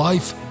storms of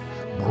life.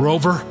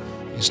 Moreover,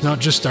 He's not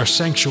just our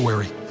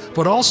sanctuary,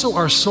 but also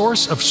our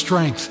source of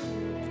strength.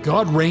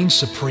 God reigns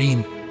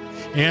supreme.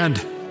 And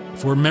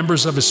if we're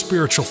members of His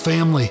spiritual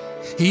family,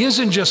 He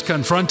isn't just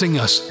confronting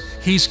us,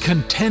 He's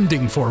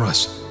contending for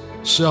us.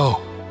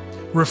 So,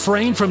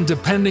 refrain from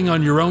depending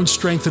on your own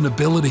strength and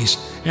abilities,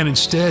 and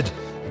instead,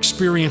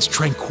 experience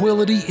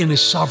tranquility in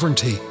His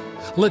sovereignty.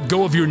 Let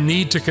go of your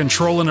need to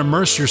control and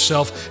immerse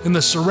yourself in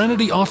the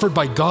serenity offered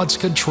by God's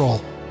control.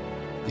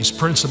 These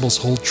principles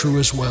hold true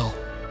as well.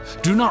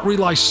 Do not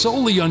rely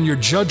solely on your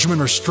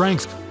judgment or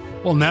strength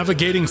while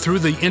navigating through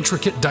the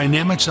intricate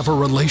dynamics of a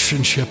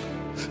relationship.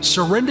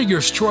 Surrender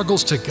your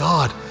struggles to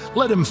God.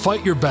 Let Him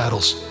fight your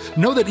battles.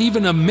 Know that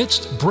even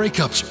amidst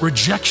breakups,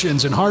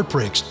 rejections, and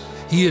heartbreaks,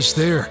 He is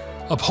there,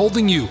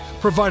 upholding you,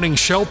 providing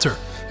shelter,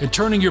 and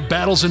turning your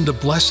battles into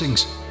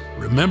blessings.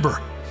 Remember,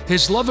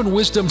 His love and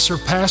wisdom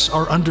surpass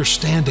our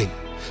understanding.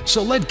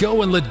 So let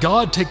go and let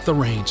God take the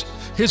reins.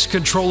 His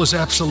control is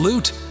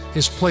absolute,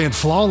 His plan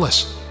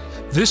flawless.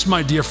 This,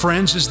 my dear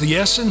friends, is the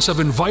essence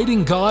of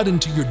inviting God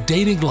into your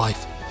dating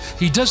life.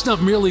 He does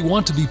not merely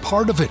want to be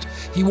part of it.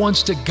 He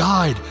wants to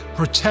guide,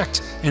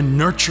 protect, and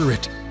nurture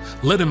it.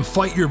 Let Him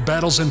fight your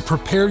battles and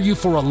prepare you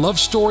for a love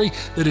story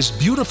that is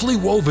beautifully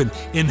woven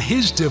in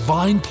His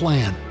divine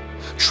plan.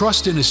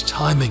 Trust in His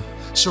timing,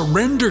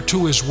 surrender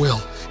to His will,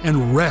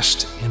 and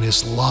rest in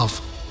His love.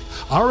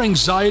 Our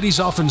anxieties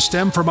often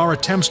stem from our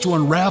attempts to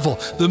unravel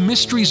the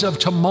mysteries of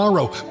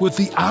tomorrow with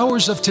the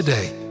hours of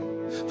today.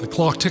 The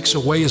clock ticks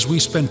away as we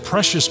spend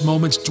precious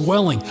moments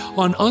dwelling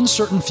on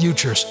uncertain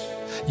futures.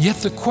 Yet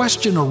the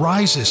question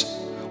arises,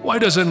 why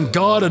doesn't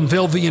God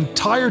unveil the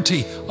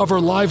entirety of our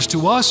lives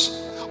to us?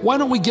 Why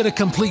don't we get a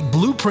complete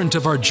blueprint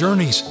of our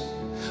journeys?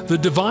 The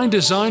divine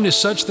design is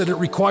such that it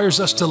requires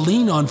us to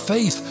lean on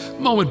faith,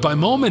 moment by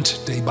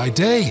moment, day by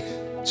day.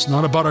 It's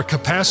not about our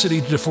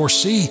capacity to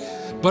foresee,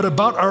 but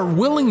about our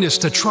willingness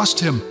to trust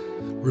Him.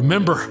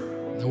 Remember,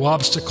 no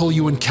obstacle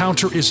you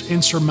encounter is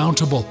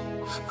insurmountable.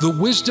 The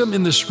wisdom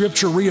in the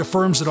Scripture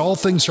reaffirms that all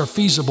things are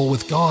feasible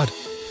with God.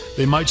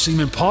 They might seem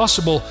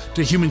impossible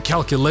to human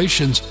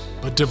calculations,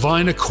 but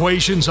divine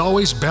equations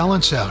always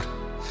balance out.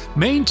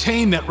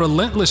 Maintain that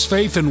relentless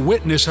faith and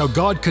witness how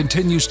God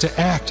continues to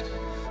act.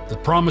 The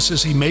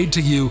promises He made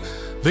to you,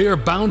 they are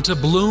bound to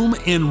bloom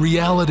in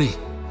reality.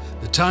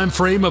 The time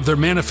frame of their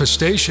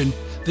manifestation,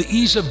 the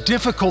ease of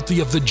difficulty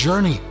of the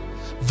journey,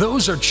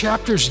 those are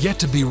chapters yet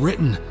to be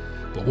written.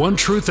 But one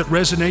truth that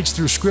resonates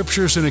through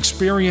scriptures and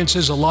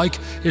experiences alike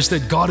is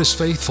that God is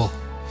faithful.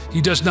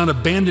 He does not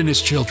abandon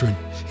His children.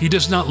 He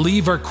does not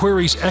leave our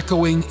queries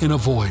echoing in a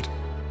void.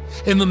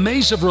 In the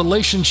maze of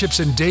relationships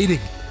and dating,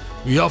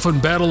 we often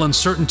battle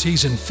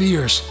uncertainties and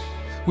fears.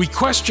 We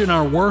question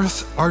our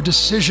worth, our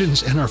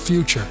decisions, and our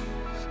future.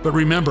 But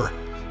remember,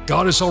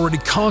 God has already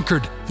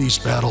conquered these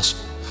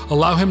battles.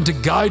 Allow Him to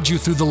guide you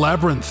through the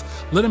labyrinth.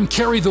 Let Him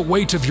carry the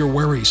weight of your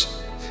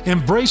worries.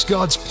 Embrace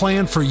God's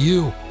plan for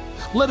you.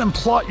 Let Him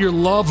plot your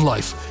love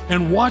life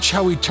and watch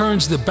how He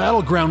turns the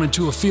battleground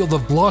into a field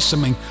of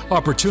blossoming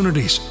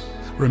opportunities.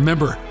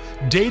 Remember,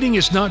 dating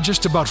is not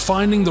just about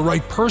finding the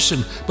right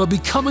person, but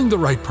becoming the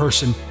right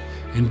person.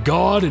 And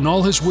God, in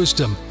all His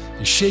wisdom,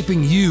 is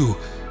shaping you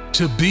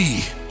to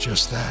be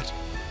just that.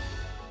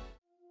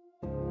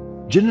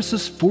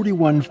 Genesis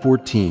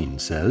 41:14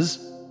 says,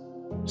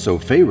 "So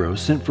Pharaoh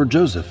sent for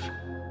Joseph,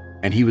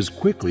 and he was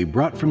quickly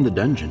brought from the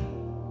dungeon.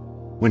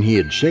 When he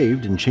had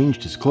shaved and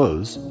changed his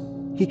clothes,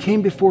 he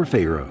came before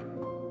Pharaoh."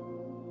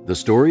 The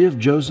story of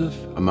Joseph,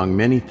 among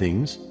many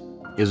things,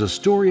 is a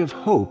story of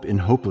hope in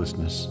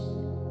hopelessness.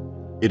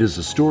 It is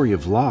a story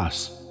of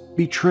loss,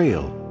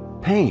 betrayal,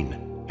 pain,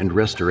 and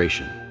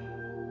restoration.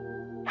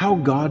 How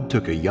God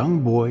took a young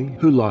boy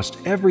who lost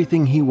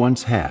everything he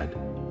once had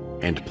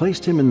and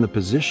placed him in the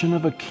position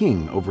of a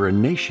king over a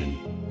nation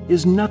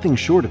is nothing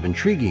short of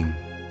intriguing.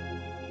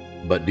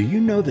 But do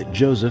you know that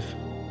Joseph,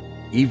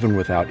 even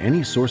without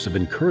any source of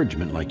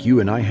encouragement like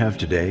you and I have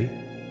today,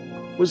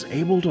 was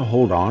able to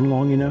hold on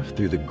long enough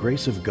through the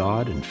grace of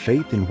God and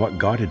faith in what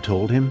God had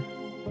told him?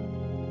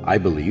 I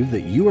believe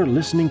that you are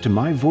listening to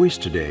my voice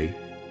today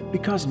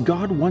because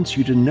God wants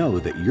you to know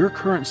that your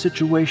current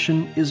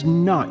situation is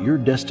not your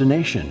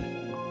destination,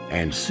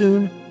 and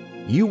soon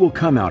you will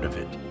come out of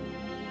it.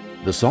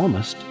 The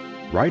psalmist,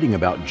 writing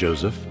about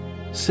Joseph,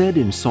 said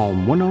in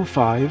Psalm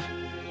 105,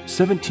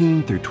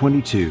 17 through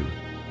 22,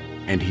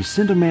 And he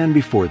sent a man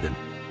before them,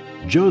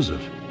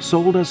 Joseph,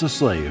 sold as a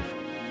slave.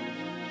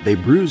 They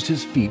bruised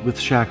his feet with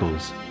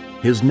shackles,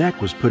 his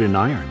neck was put in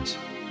irons,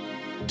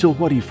 till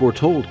what he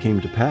foretold came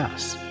to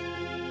pass,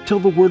 till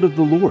the word of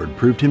the Lord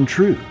proved him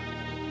true.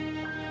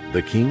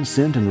 The king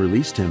sent and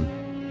released him.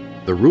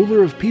 The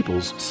ruler of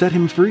peoples set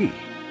him free.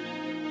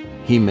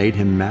 He made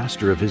him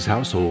master of his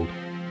household,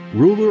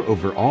 ruler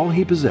over all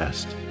he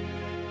possessed,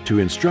 to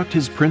instruct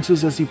his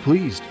princes as he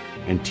pleased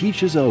and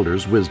teach his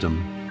elders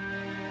wisdom.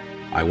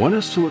 I want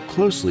us to look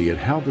closely at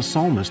how the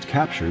psalmist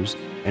captures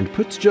and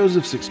puts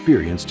Joseph's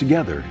experience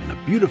together in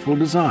a beautiful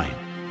design.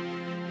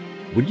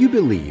 Would you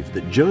believe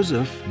that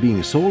Joseph,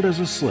 being sold as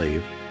a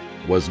slave,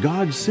 was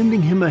God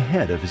sending him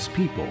ahead of his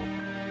people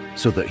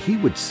so that he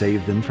would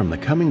save them from the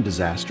coming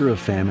disaster of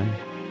famine?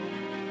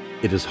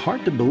 It is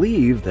hard to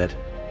believe that,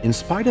 in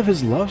spite of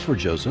his love for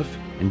Joseph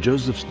and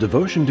Joseph's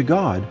devotion to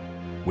God,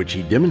 which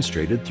he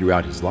demonstrated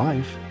throughout his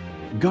life,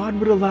 God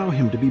would allow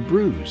him to be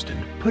bruised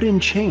and put in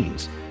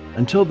chains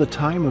until the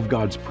time of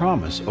God's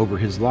promise over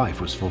his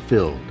life was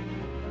fulfilled.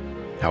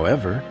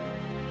 However,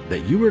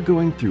 that you are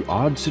going through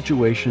odd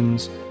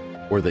situations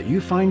or that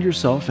you find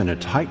yourself in a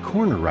tight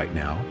corner right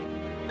now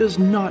does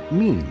not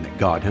mean that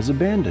God has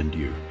abandoned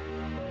you.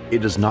 It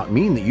does not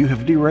mean that you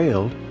have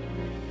derailed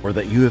or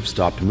that you have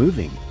stopped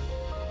moving.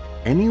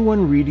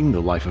 Anyone reading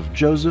the life of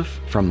Joseph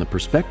from the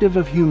perspective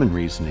of human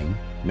reasoning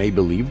may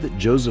believe that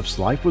Joseph's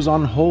life was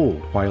on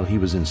hold while he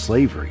was in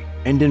slavery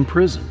and in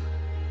prison.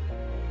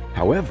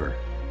 However,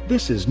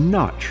 this is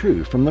not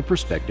true from the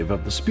perspective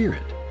of the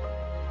Spirit.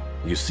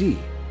 You see,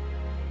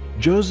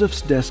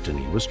 Joseph's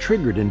destiny was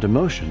triggered into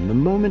motion the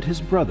moment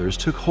his brothers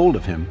took hold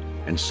of him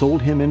and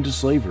sold him into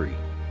slavery.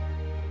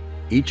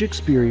 Each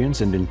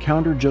experience and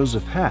encounter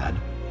Joseph had,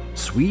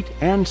 sweet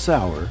and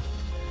sour,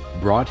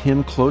 brought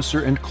him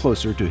closer and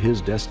closer to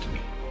his destiny.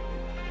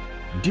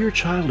 Dear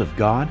child of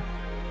God,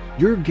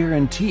 your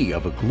guarantee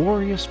of a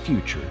glorious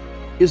future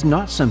is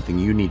not something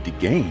you need to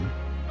gain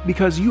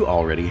because you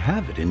already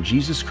have it in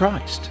Jesus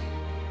Christ.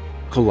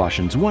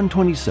 Colossians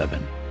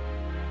 1:27.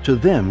 To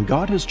them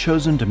God has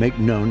chosen to make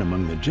known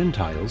among the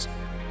Gentiles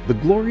the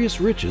glorious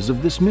riches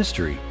of this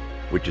mystery,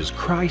 which is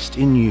Christ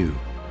in you,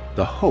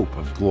 the hope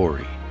of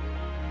glory.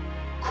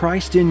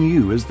 Christ in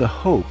you is the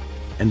hope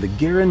and the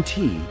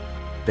guarantee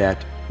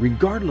that,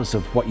 regardless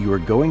of what you are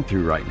going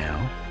through right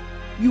now,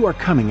 you are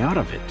coming out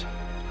of it.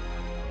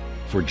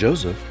 For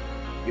Joseph,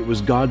 it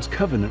was God's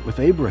covenant with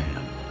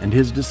Abraham and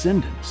his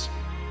descendants.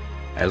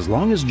 As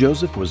long as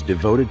Joseph was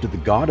devoted to the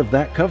God of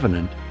that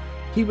covenant,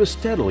 he was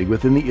steadily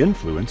within the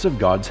influence of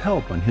God's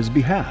help on his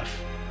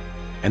behalf.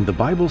 And the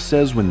Bible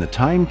says when the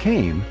time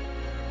came,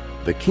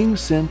 the king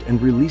sent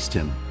and released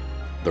him.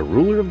 The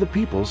ruler of the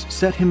peoples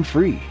set him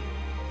free.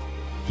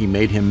 He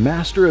made him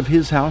master of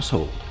his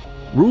household,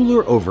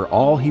 ruler over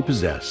all he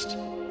possessed,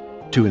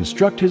 to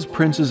instruct his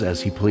princes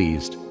as he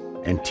pleased,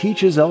 and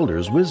teach his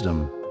elders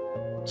wisdom.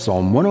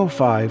 Psalm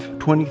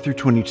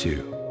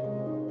 105:20-22.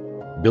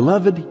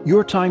 Beloved,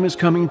 your time is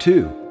coming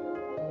too.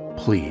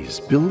 Please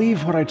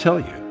believe what I tell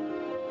you.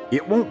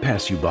 It won't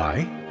pass you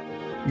by.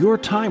 Your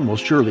time will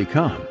surely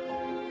come.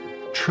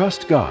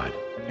 Trust God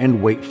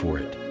and wait for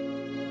it.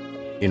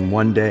 In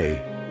one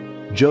day,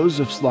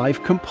 Joseph's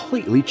life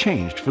completely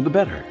changed for the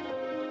better.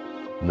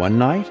 One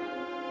night,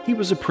 he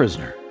was a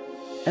prisoner,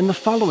 and the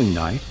following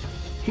night,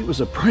 he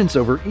was a prince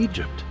over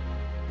Egypt,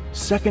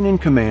 second in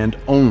command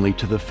only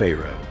to the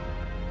Pharaoh.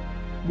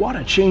 What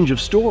a change of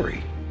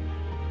story!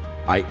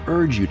 I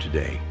urge you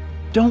today,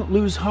 don't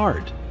lose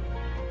heart.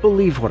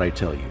 Believe what I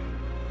tell you.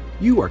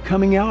 You are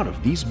coming out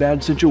of these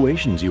bad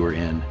situations you are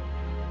in.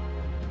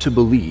 To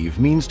believe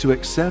means to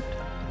accept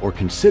or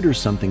consider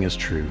something as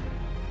true,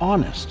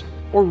 honest,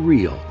 or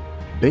real,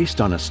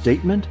 based on a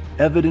statement,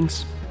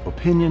 evidence,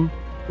 opinion,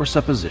 or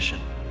supposition.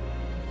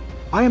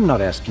 I am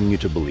not asking you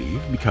to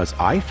believe because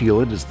I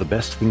feel it is the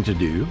best thing to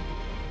do.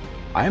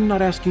 I am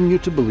not asking you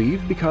to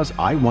believe because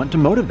I want to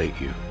motivate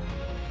you.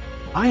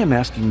 I am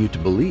asking you to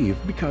believe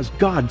because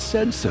God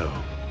said so,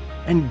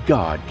 and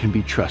God can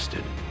be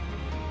trusted.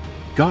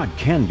 God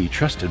can be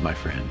trusted, my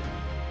friend.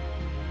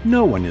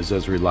 No one is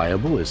as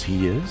reliable as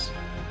He is.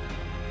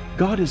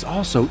 God is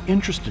also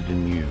interested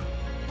in you,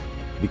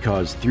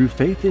 because through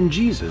faith in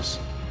Jesus,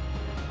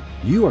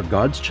 you are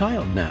God's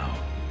child now.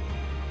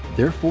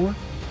 Therefore,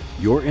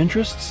 your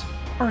interests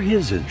are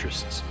His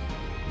interests,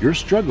 your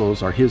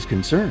struggles are His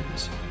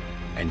concerns,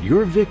 and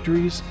your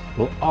victories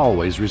will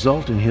always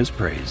result in His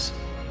praise.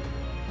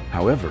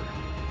 However,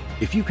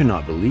 if you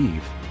cannot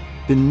believe,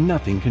 then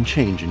nothing can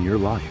change in your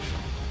life.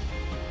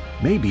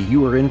 Maybe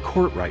you are in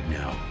court right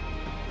now,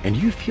 and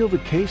you feel the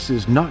case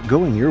is not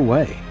going your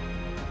way.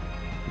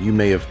 You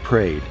may have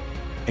prayed,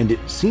 and it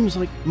seems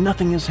like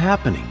nothing is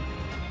happening.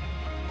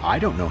 I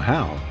don't know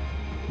how,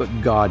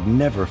 but God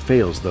never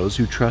fails those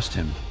who trust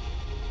Him.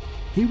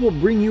 He will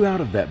bring you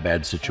out of that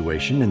bad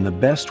situation in the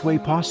best way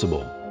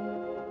possible.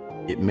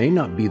 It may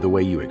not be the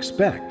way you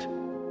expect,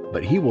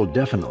 but He will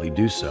definitely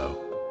do so.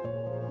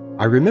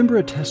 I remember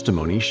a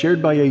testimony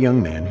shared by a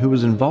young man who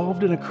was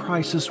involved in a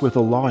crisis with a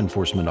law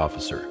enforcement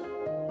officer.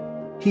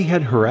 He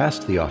had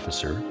harassed the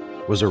officer,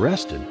 was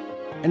arrested,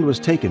 and was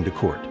taken to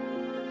court.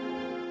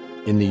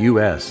 In the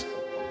U.S.,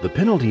 the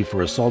penalty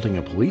for assaulting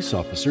a police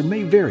officer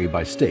may vary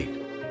by state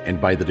and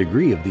by the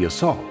degree of the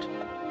assault.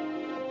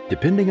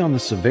 Depending on the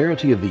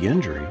severity of the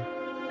injury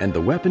and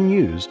the weapon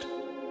used,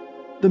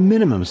 the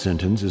minimum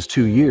sentence is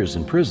 2 years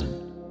in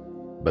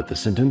prison, but the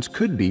sentence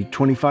could be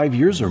 25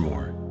 years or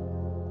more.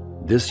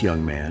 This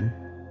young man,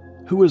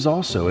 who was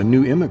also a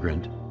new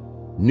immigrant,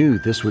 knew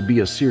this would be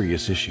a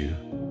serious issue.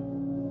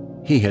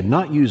 He had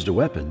not used a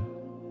weapon,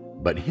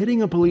 but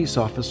hitting a police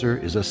officer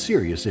is a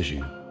serious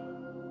issue.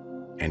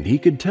 And he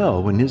could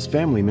tell when his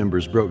family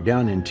members broke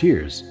down in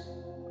tears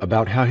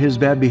about how his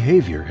bad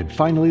behavior had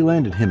finally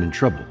landed him in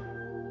trouble.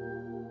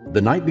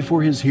 The night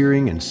before his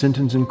hearing and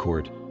sentence in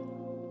court,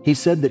 he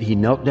said that he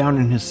knelt down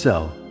in his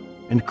cell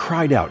and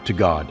cried out to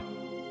God.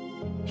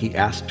 He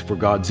asked for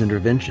God's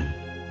intervention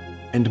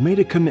and made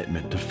a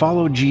commitment to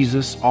follow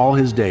Jesus all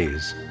his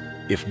days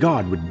if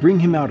God would bring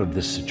him out of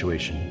this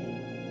situation.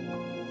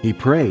 He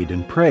prayed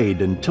and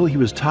prayed until he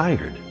was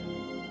tired.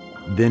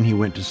 Then he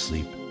went to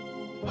sleep,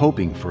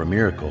 hoping for a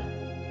miracle.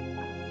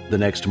 The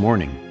next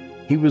morning,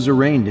 he was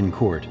arraigned in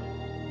court,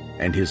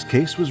 and his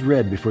case was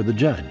read before the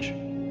judge.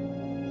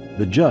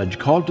 The judge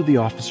called to the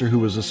officer who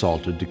was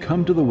assaulted to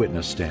come to the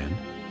witness stand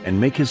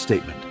and make his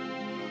statement.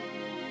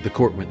 The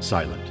court went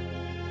silent.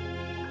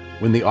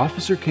 When the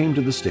officer came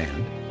to the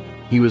stand,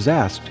 he was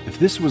asked if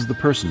this was the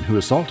person who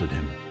assaulted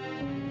him.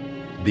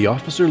 The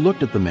officer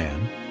looked at the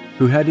man,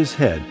 who had his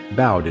head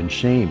bowed in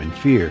shame and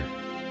fear,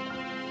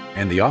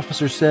 and the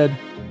officer said,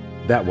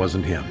 "That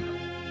wasn't him."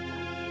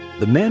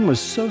 The man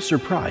was so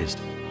surprised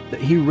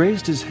that he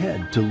raised his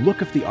head to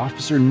look if the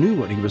officer knew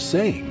what he was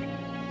saying.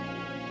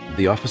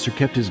 The officer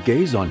kept his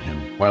gaze on him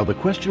while the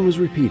question was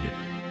repeated,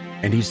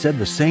 and he said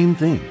the same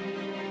thing.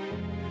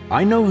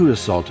 "I know who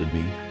assaulted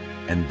me,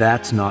 and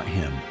that's not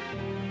him."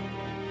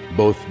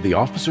 Both the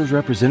officer's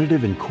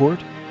representative in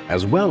court,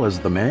 as well as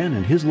the man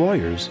and his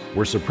lawyers,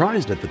 were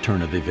surprised at the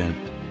turn of event.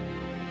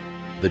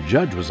 The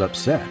judge was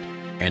upset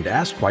and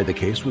asked why the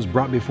case was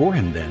brought before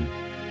him then.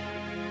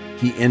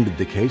 He ended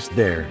the case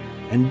there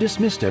and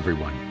dismissed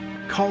everyone,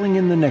 calling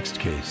in the next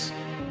case.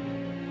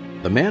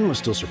 The man was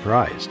still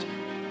surprised.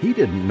 He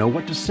didn't know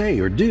what to say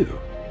or do.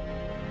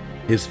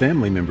 His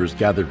family members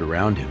gathered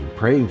around him,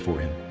 praying for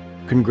him,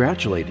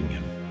 congratulating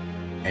him,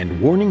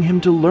 and warning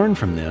him to learn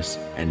from this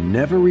and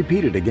never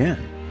repeat it again.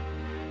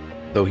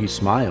 Though he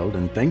smiled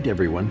and thanked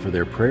everyone for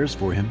their prayers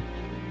for him,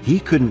 he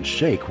couldn't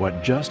shake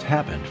what just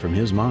happened from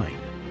his mind.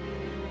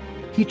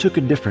 He took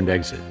a different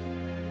exit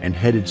and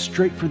headed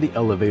straight for the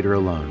elevator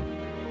alone.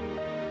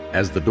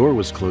 As the door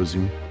was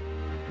closing,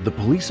 the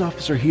police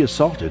officer he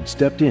assaulted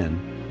stepped in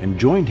and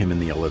joined him in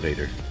the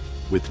elevator,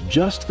 with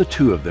just the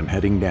two of them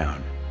heading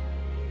down.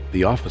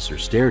 The officer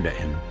stared at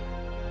him.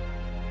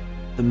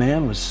 The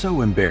man was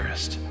so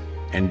embarrassed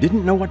and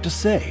didn't know what to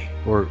say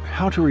or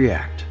how to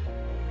react.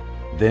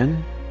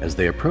 Then, as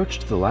they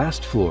approached the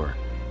last floor,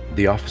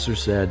 the officer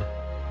said,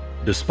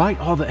 "Despite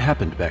all that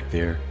happened back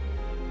there,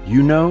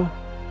 you know,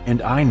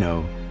 and I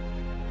know,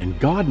 and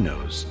God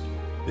knows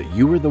that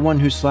you were the one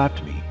who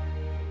slapped me,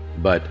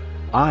 but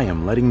I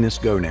am letting this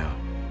go now."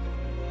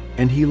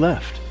 And he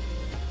left.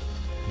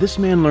 This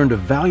man learned a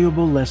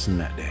valuable lesson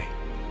that day,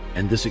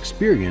 and this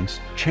experience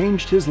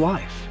changed his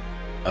life,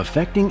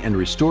 affecting and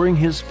restoring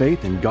his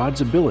faith in God's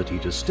ability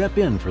to step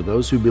in for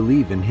those who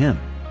believe in Him.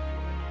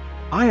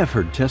 I have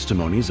heard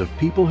testimonies of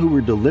people who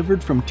were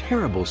delivered from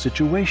terrible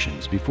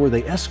situations before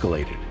they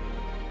escalated.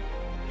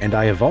 And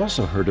I have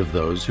also heard of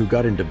those who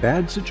got into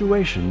bad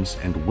situations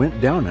and went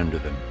down under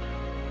them,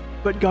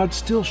 but God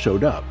still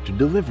showed up to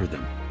deliver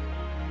them.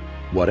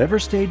 Whatever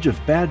stage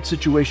of bad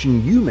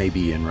situation you may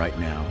be in right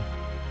now,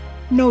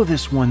 know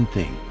this one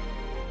thing: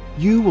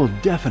 you will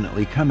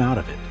definitely come out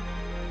of it.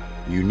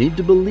 You need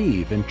to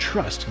believe and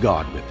trust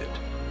God with it.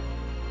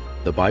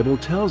 The Bible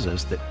tells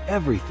us that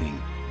everything,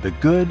 the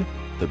good,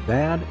 the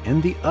bad,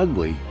 and the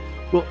ugly,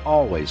 will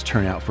always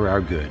turn out for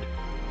our good.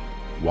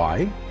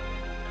 Why?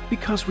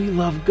 Because we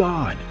love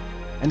God,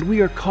 and we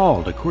are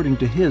called according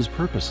to His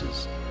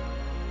purposes.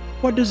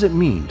 What does it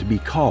mean to be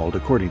called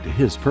according to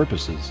His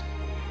purposes?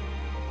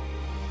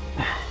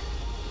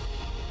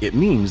 It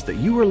means that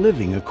you are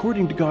living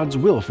according to God's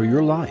will for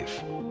your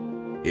life.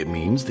 It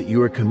means that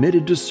you are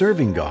committed to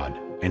serving God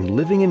and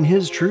living in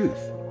His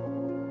truth.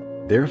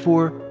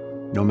 Therefore,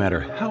 no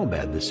matter how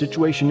bad the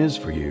situation is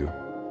for you,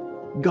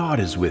 God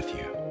is with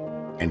you,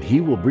 and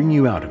He will bring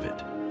you out of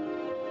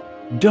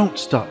it. Don't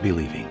stop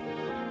believing.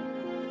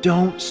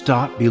 Don't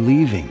stop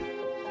believing.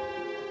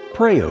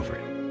 Pray over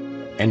it,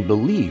 and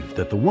believe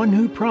that the one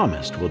who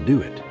promised will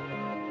do it.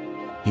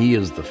 He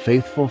is the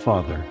faithful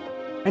Father,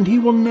 and He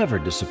will never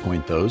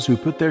disappoint those who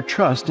put their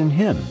trust in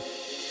Him.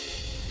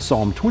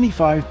 Psalm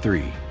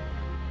 25:3.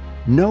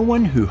 No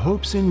one who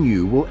hopes in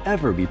you will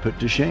ever be put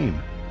to shame,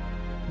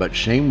 but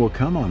shame will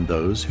come on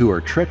those who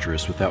are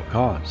treacherous without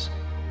cause.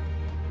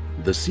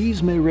 The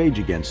seas may rage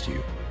against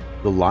you,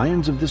 the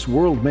lions of this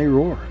world may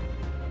roar.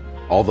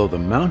 Although the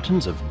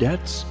mountains of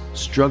debts,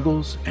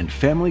 struggles, and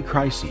family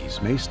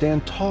crises may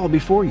stand tall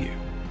before you,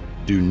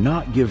 Do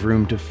not give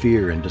room to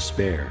fear and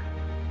despair.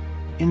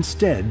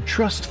 Instead,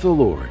 trust the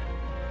Lord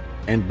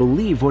and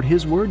believe what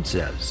His Word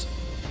says.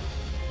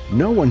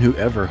 No one who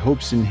ever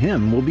hopes in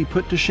Him will be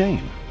put to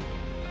shame.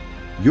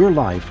 Your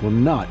life will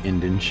not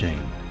end in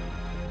shame.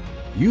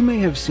 You may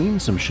have seen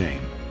some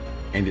shame,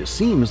 and it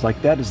seems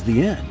like that is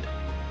the end,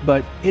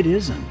 but it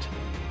isn't.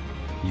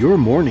 Your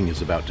morning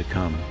is about to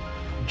come,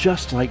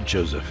 just like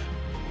Joseph.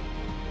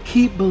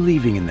 Keep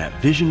believing in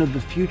that vision of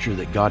the future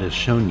that God has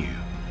shown you.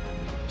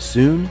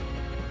 Soon,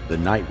 the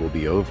night will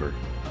be over,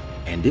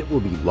 and it will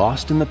be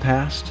lost in the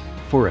past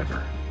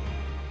forever.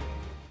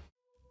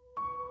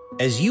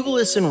 As you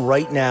listen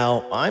right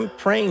now, I'm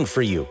praying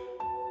for you.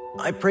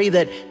 I pray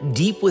that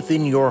deep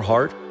within your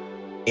heart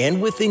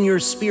and within your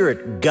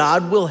spirit,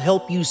 God will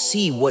help you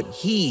see what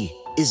He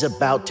is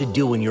about to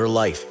do in your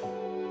life.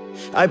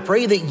 I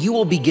pray that you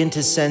will begin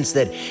to sense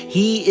that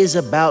He is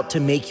about to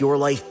make your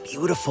life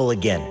beautiful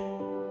again.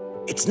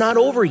 It's not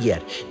over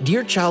yet.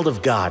 Dear child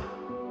of God,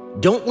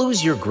 don't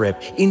lose your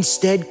grip.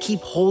 Instead, keep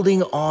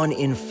holding on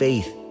in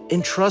faith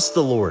and trust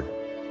the Lord.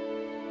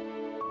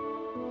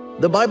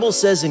 The Bible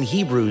says in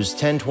Hebrews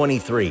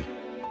 10:23,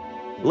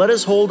 "Let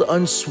us hold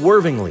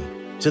unswervingly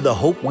to the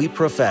hope we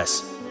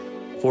profess,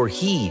 for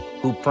He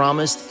who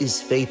promised is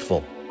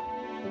faithful."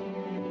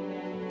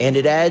 And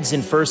it adds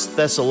in 1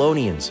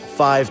 Thessalonians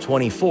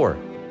 5:24,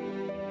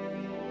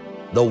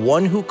 "The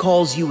one who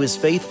calls you is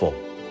faithful,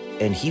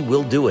 and He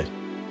will do it."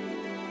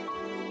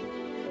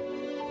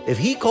 If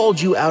He called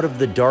you out of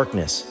the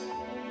darkness,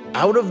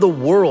 out of the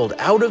world,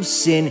 out of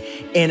sin,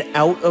 and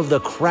out of the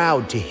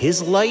crowd to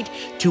His light,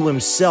 to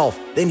Himself,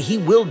 then He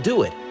will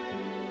do it.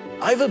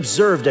 I've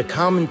observed a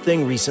common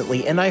thing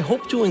recently, and I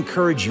hope to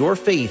encourage your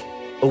faith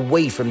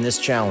away from this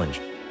challenge.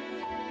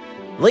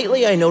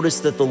 Lately, I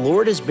noticed that the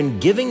Lord has been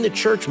giving the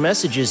church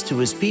messages to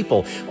His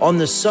people on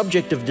the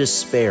subject of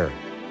despair.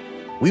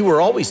 We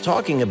were always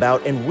talking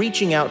about and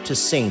reaching out to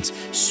saints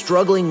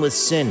struggling with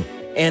sin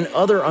and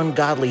other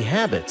ungodly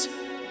habits.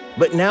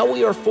 But now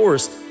we are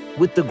forced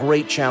with the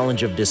great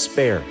challenge of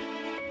despair.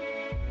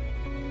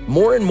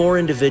 More and more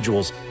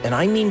individuals, and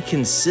I mean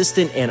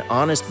consistent and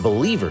honest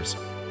believers,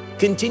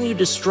 continue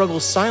to struggle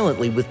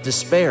silently with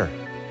despair.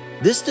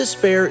 This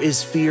despair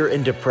is fear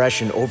and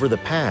depression over the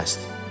past,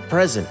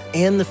 present,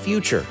 and the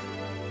future.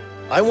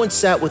 I once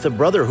sat with a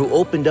brother who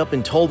opened up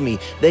and told me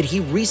that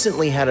he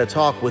recently had a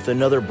talk with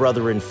another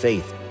brother in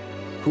faith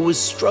who was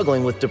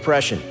struggling with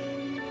depression.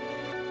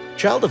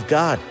 Child of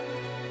God,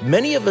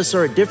 many of us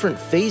are at different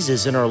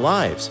phases in our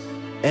lives,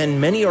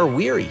 and many are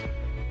weary.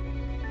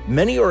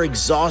 Many are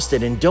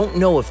exhausted and don't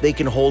know if they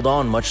can hold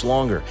on much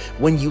longer.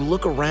 When you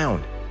look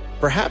around,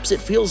 perhaps it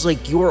feels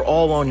like you're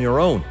all on your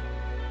own.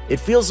 It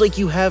feels like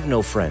you have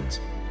no friends,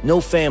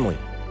 no family,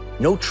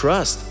 no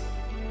trust,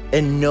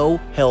 and no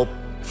help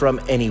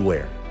from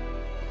anywhere.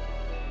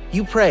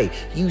 You pray,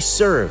 you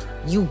serve,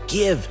 you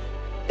give,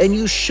 and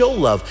you show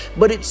love,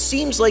 but it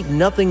seems like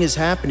nothing is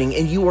happening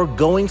and you are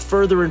going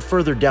further and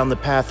further down the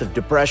path of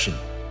depression.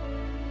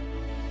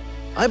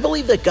 I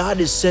believe that God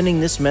is sending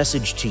this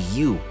message to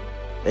you,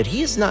 that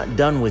He is not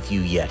done with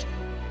you yet.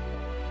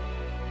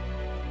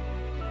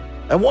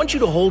 I want you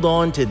to hold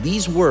on to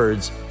these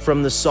words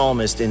from the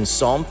psalmist in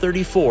Psalm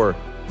 34,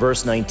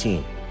 verse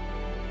 19.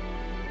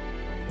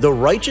 "The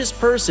righteous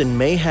person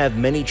may have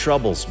many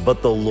troubles,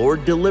 but the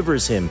Lord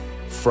delivers him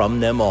from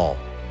them all."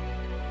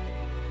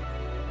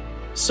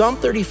 Psalm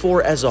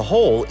 34 as a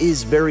whole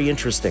is very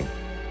interesting.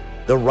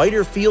 The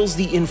writer feels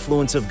the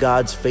influence of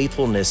God's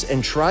faithfulness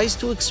and tries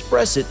to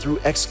express it through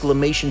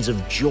exclamations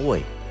of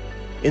joy.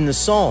 In the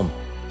psalm,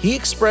 he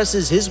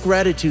expresses his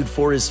gratitude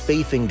for his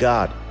faith in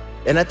God,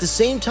 and at the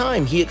same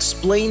time, he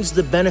explains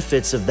the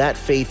benefits of that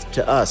faith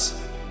to us,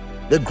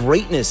 the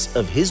greatness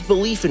of his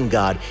belief in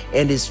God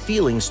and his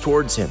feelings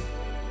towards Him.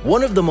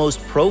 One of the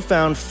most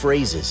profound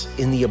phrases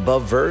in the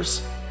above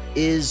verse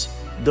is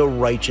 "the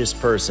righteous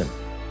person."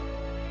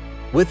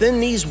 Within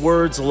these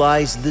words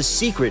lies the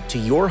secret to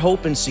your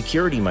hope and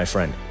security, my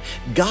friend.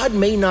 God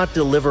may not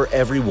deliver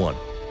everyone,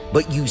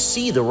 but you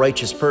see the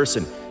righteous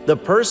person, the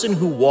person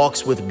who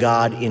walks with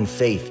God in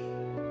faith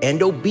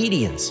and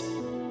obedience,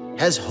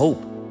 has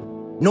hope,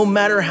 no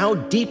matter how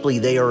deeply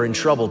they are in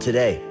trouble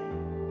today.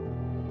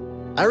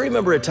 I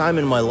remember a time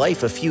in my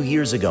life a few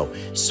years ago.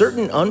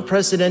 Certain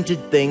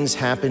unprecedented things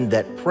happened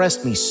that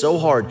pressed me so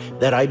hard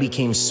that I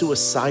became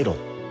suicidal.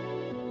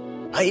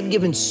 I had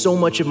given so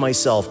much of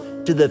myself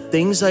to the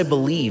things I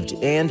believed,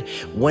 and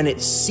when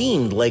it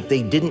seemed like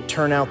they didn't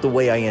turn out the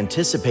way I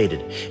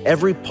anticipated,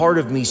 every part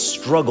of me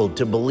struggled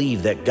to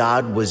believe that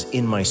God was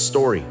in my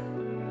story.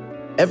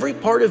 Every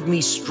part of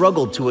me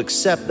struggled to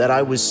accept that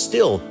I was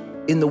still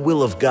in the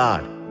will of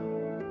God.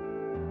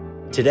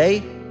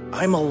 Today,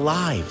 I'm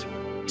alive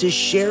to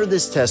share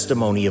this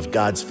testimony of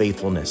God's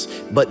faithfulness,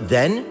 but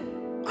then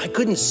I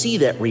couldn't see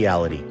that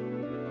reality.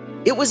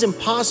 It was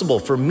impossible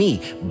for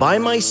me by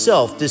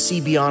myself to see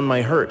beyond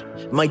my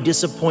hurt, my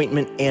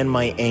disappointment, and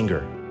my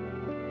anger.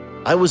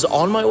 I was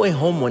on my way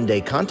home one day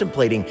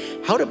contemplating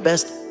how to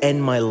best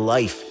end my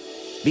life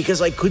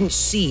because I couldn't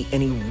see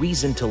any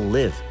reason to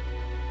live.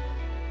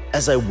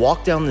 As I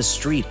walked down the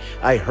street,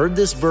 I heard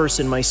this verse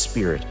in my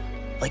spirit,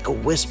 like a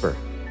whisper.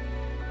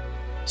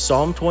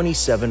 Psalm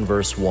 27,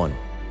 verse 1.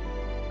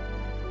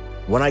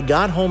 When I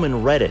got home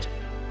and read it,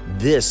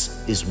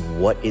 this is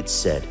what it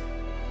said.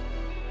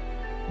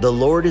 The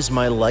Lord is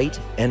my light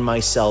and my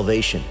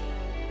salvation.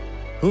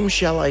 Whom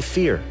shall I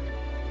fear?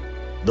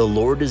 The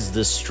Lord is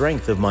the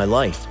strength of my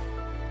life.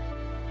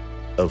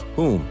 Of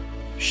whom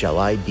shall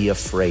I be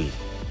afraid?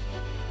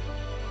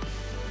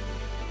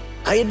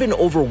 I had been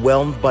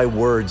overwhelmed by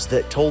words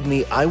that told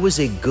me I was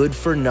a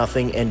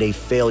good-for-nothing and a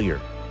failure,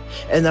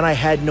 and that I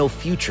had no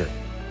future.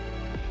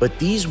 But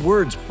these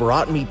words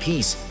brought me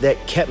peace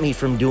that kept me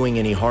from doing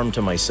any harm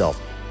to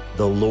myself.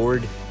 The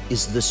Lord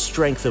is the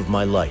strength of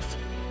my life.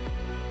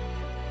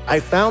 I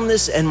found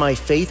this, and my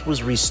faith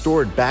was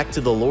restored back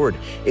to the Lord.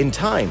 In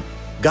time,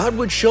 God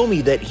would show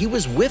me that He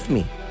was with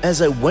me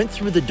as I went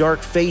through the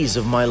dark phase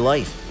of my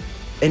life,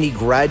 and He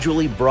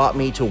gradually brought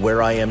me to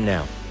where I am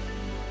now.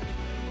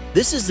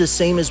 This is the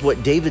same as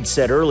what David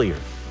said earlier.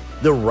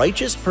 The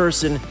righteous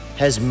person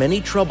has many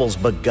troubles,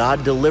 but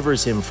God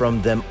delivers him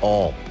from them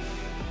all.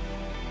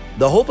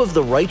 The hope of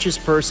the righteous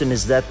person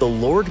is that the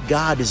Lord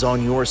God is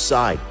on your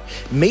side.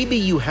 Maybe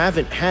you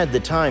haven't had the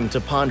time to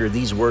ponder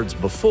these words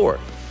before,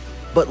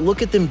 but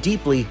look at them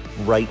deeply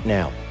right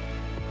now.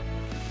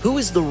 Who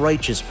is the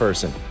righteous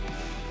person?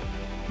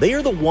 They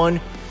are the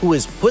one who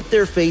has put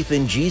their faith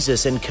in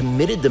Jesus and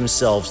committed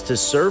themselves to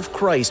serve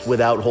Christ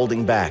without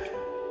holding back.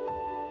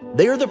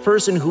 They are the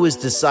person who has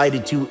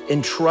decided to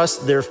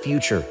entrust their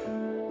future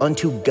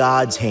unto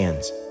God's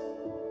hands.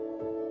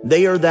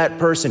 They are that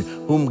person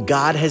whom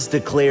God has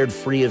declared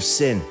free of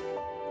sin,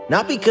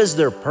 not because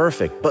they're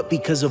perfect, but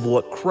because of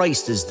what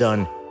Christ has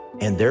done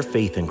and their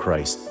faith in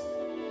Christ.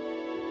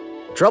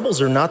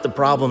 Troubles are not the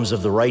problems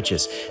of the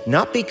righteous,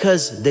 not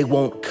because they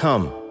won't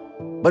come,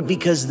 but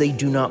because they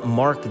do not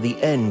mark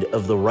the end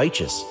of the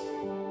righteous.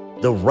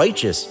 The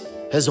righteous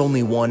has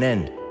only one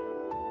end.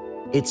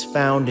 It's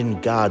found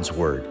in God's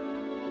word.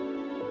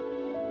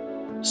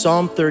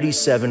 Psalm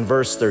 37,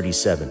 verse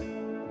 37.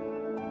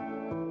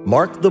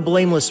 Mark the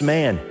blameless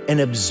man and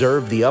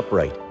observe the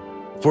upright,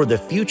 for the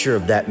future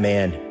of that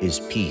man is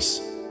peace.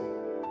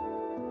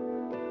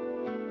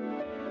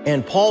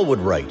 And Paul would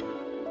write,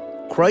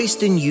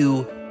 Christ in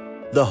you,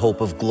 the hope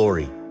of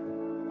glory.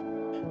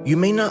 You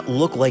may not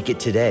look like it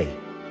today,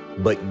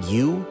 but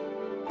you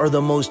are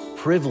the most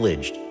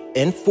privileged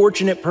and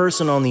fortunate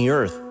person on the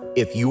earth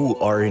if you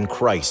are in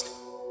Christ.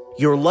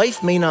 Your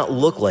life may not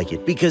look like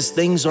it because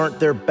things aren't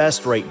their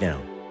best right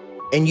now,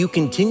 and you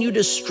continue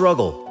to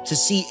struggle to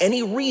see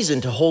any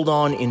reason to hold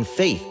on in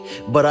faith,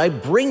 but I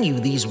bring you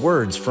these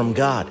words from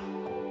God.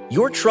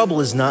 Your trouble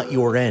is not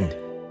your end.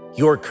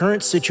 Your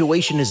current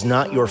situation is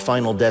not your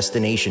final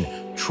destination.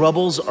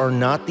 Troubles are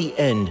not the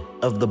end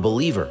of the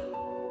believer.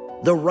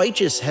 The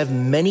righteous have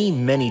many,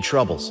 many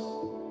troubles,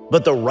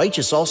 but the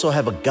righteous also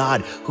have a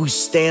God who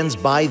stands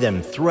by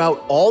them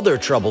throughout all their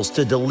troubles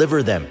to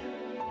deliver them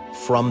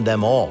from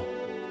them all.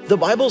 The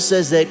Bible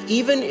says that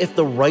even if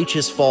the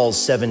righteous falls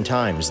 7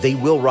 times, they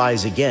will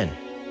rise again.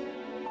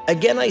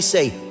 Again, I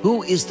say,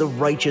 who is the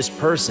righteous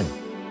person?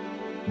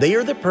 They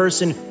are the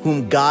person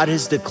whom God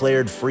has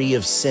declared free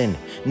of sin,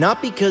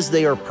 not because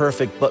they are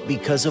perfect, but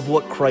because of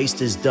what Christ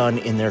has done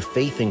in their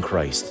faith in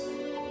Christ.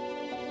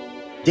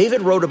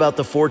 David wrote about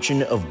the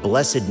fortune of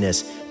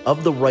blessedness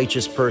of the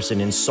righteous person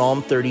in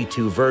Psalm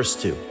 32,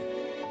 verse 2.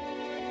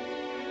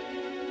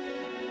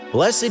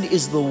 Blessed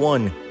is the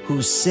one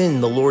whose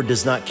sin the Lord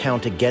does not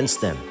count against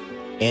them,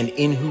 and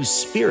in whose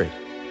spirit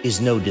is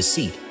no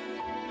deceit.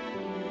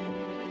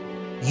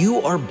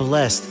 You are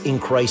blessed in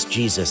Christ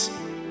Jesus.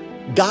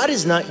 God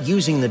is not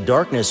using the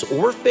darkness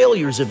or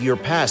failures of your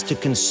past to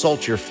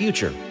consult your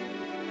future.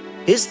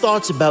 His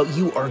thoughts about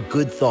you are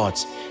good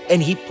thoughts,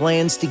 and He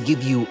plans to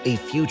give you a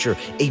future,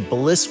 a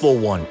blissful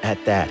one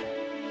at that.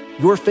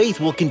 Your faith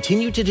will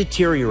continue to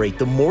deteriorate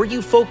the more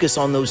you focus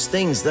on those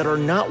things that are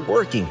not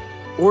working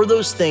or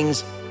those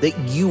things that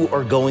you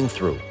are going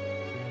through.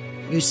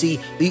 You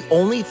see, the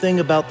only thing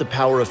about the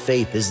power of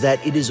faith is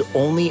that it is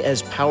only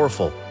as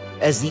powerful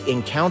as the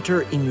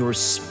encounter in your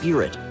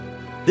spirit.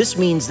 This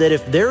means that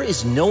if there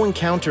is no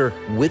encounter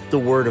with the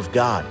Word of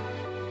God,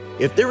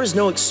 if there is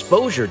no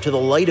exposure to the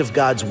light of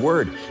God's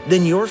Word,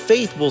 then your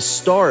faith will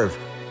starve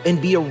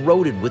and be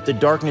eroded with the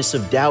darkness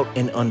of doubt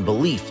and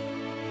unbelief.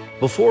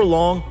 Before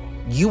long,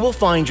 you will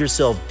find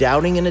yourself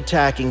doubting and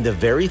attacking the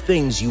very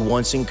things you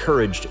once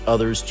encouraged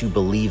others to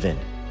believe in.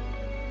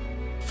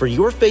 For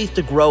your faith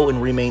to grow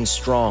and remain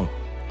strong,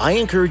 I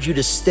encourage you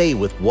to stay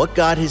with what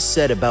God has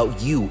said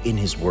about you in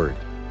His Word.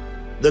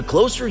 The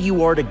closer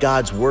you are to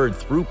God's Word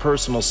through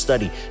personal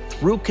study,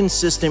 through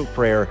consistent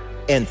prayer,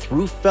 and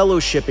through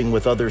fellowshipping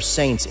with other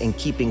saints and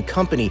keeping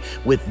company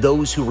with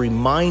those who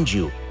remind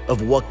you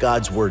of what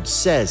God's Word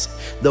says,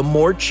 the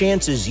more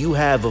chances you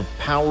have of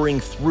powering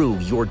through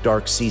your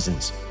dark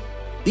seasons.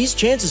 These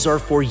chances are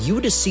for you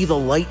to see the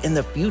light in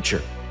the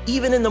future,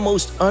 even in the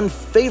most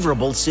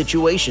unfavorable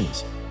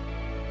situations.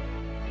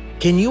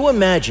 Can you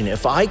imagine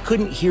if I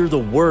couldn't hear the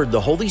word the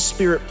Holy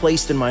Spirit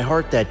placed in my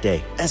heart that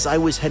day as I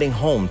was heading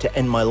home to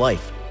end my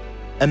life?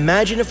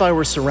 Imagine if I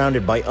were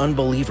surrounded by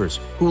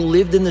unbelievers who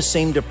lived in the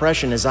same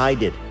depression as I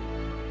did.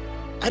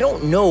 I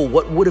don't know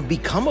what would have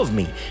become of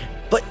me,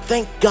 but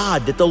thank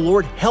God that the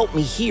Lord helped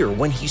me hear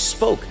when He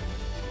spoke.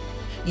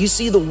 You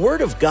see, the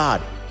Word of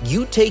God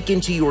you take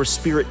into your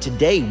spirit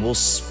today will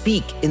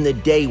speak in the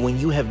day when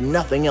you have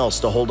nothing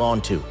else to hold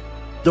on to.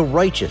 The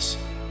righteous,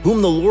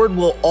 whom the Lord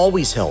will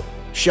always help,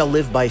 shall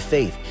live by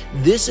faith.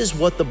 This is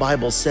what the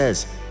Bible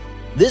says.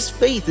 This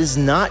faith is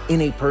not in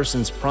a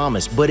person's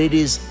promise, but it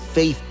is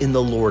faith in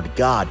the Lord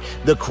God,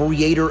 the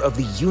Creator of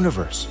the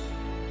universe,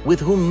 with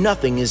whom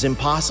nothing is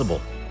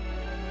impossible.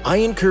 I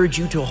encourage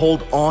you to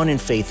hold on in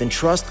faith and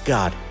trust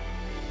God.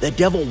 The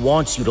devil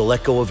wants you to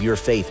let go of your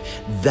faith.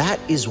 That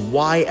is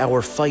why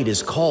our fight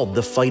is called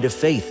the fight of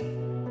faith.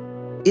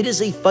 It is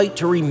a fight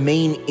to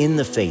remain in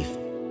the faith.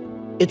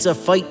 It's a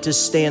fight to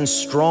stand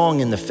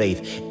strong in the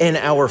faith, and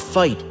our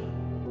fight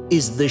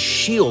is the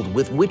shield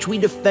with which we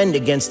defend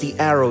against the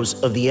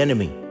arrows of the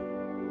enemy.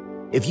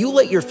 If you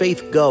let your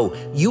faith go,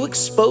 you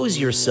expose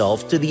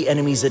yourself to the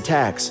enemy's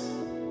attacks.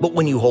 But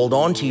when you hold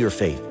on to your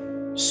faith,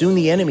 soon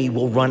the enemy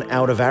will run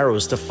out of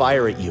arrows to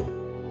fire at you.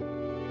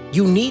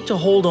 You need to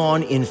hold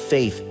on in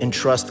faith and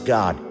trust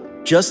God,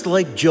 just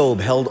like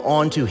Job held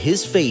on to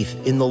his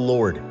faith in the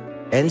Lord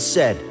and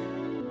said,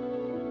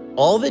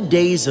 "All the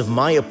days of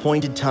my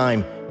appointed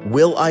time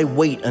will I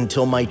wait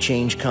until my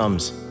change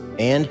comes,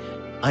 and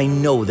I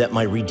know that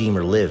my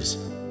Redeemer lives,"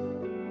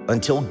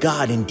 until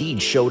God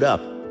indeed showed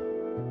up.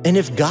 And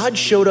if God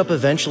showed up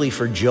eventually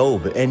for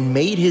Job and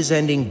made his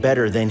ending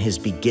better than his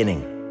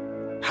beginning,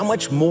 how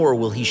much more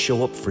will He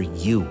show up for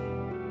you?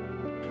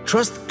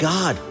 Trust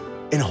God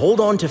and hold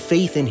on to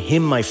faith in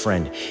Him, my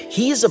friend.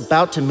 He is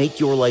about to make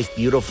your life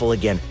beautiful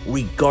again,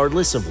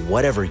 regardless of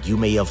whatever you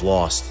may have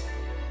lost.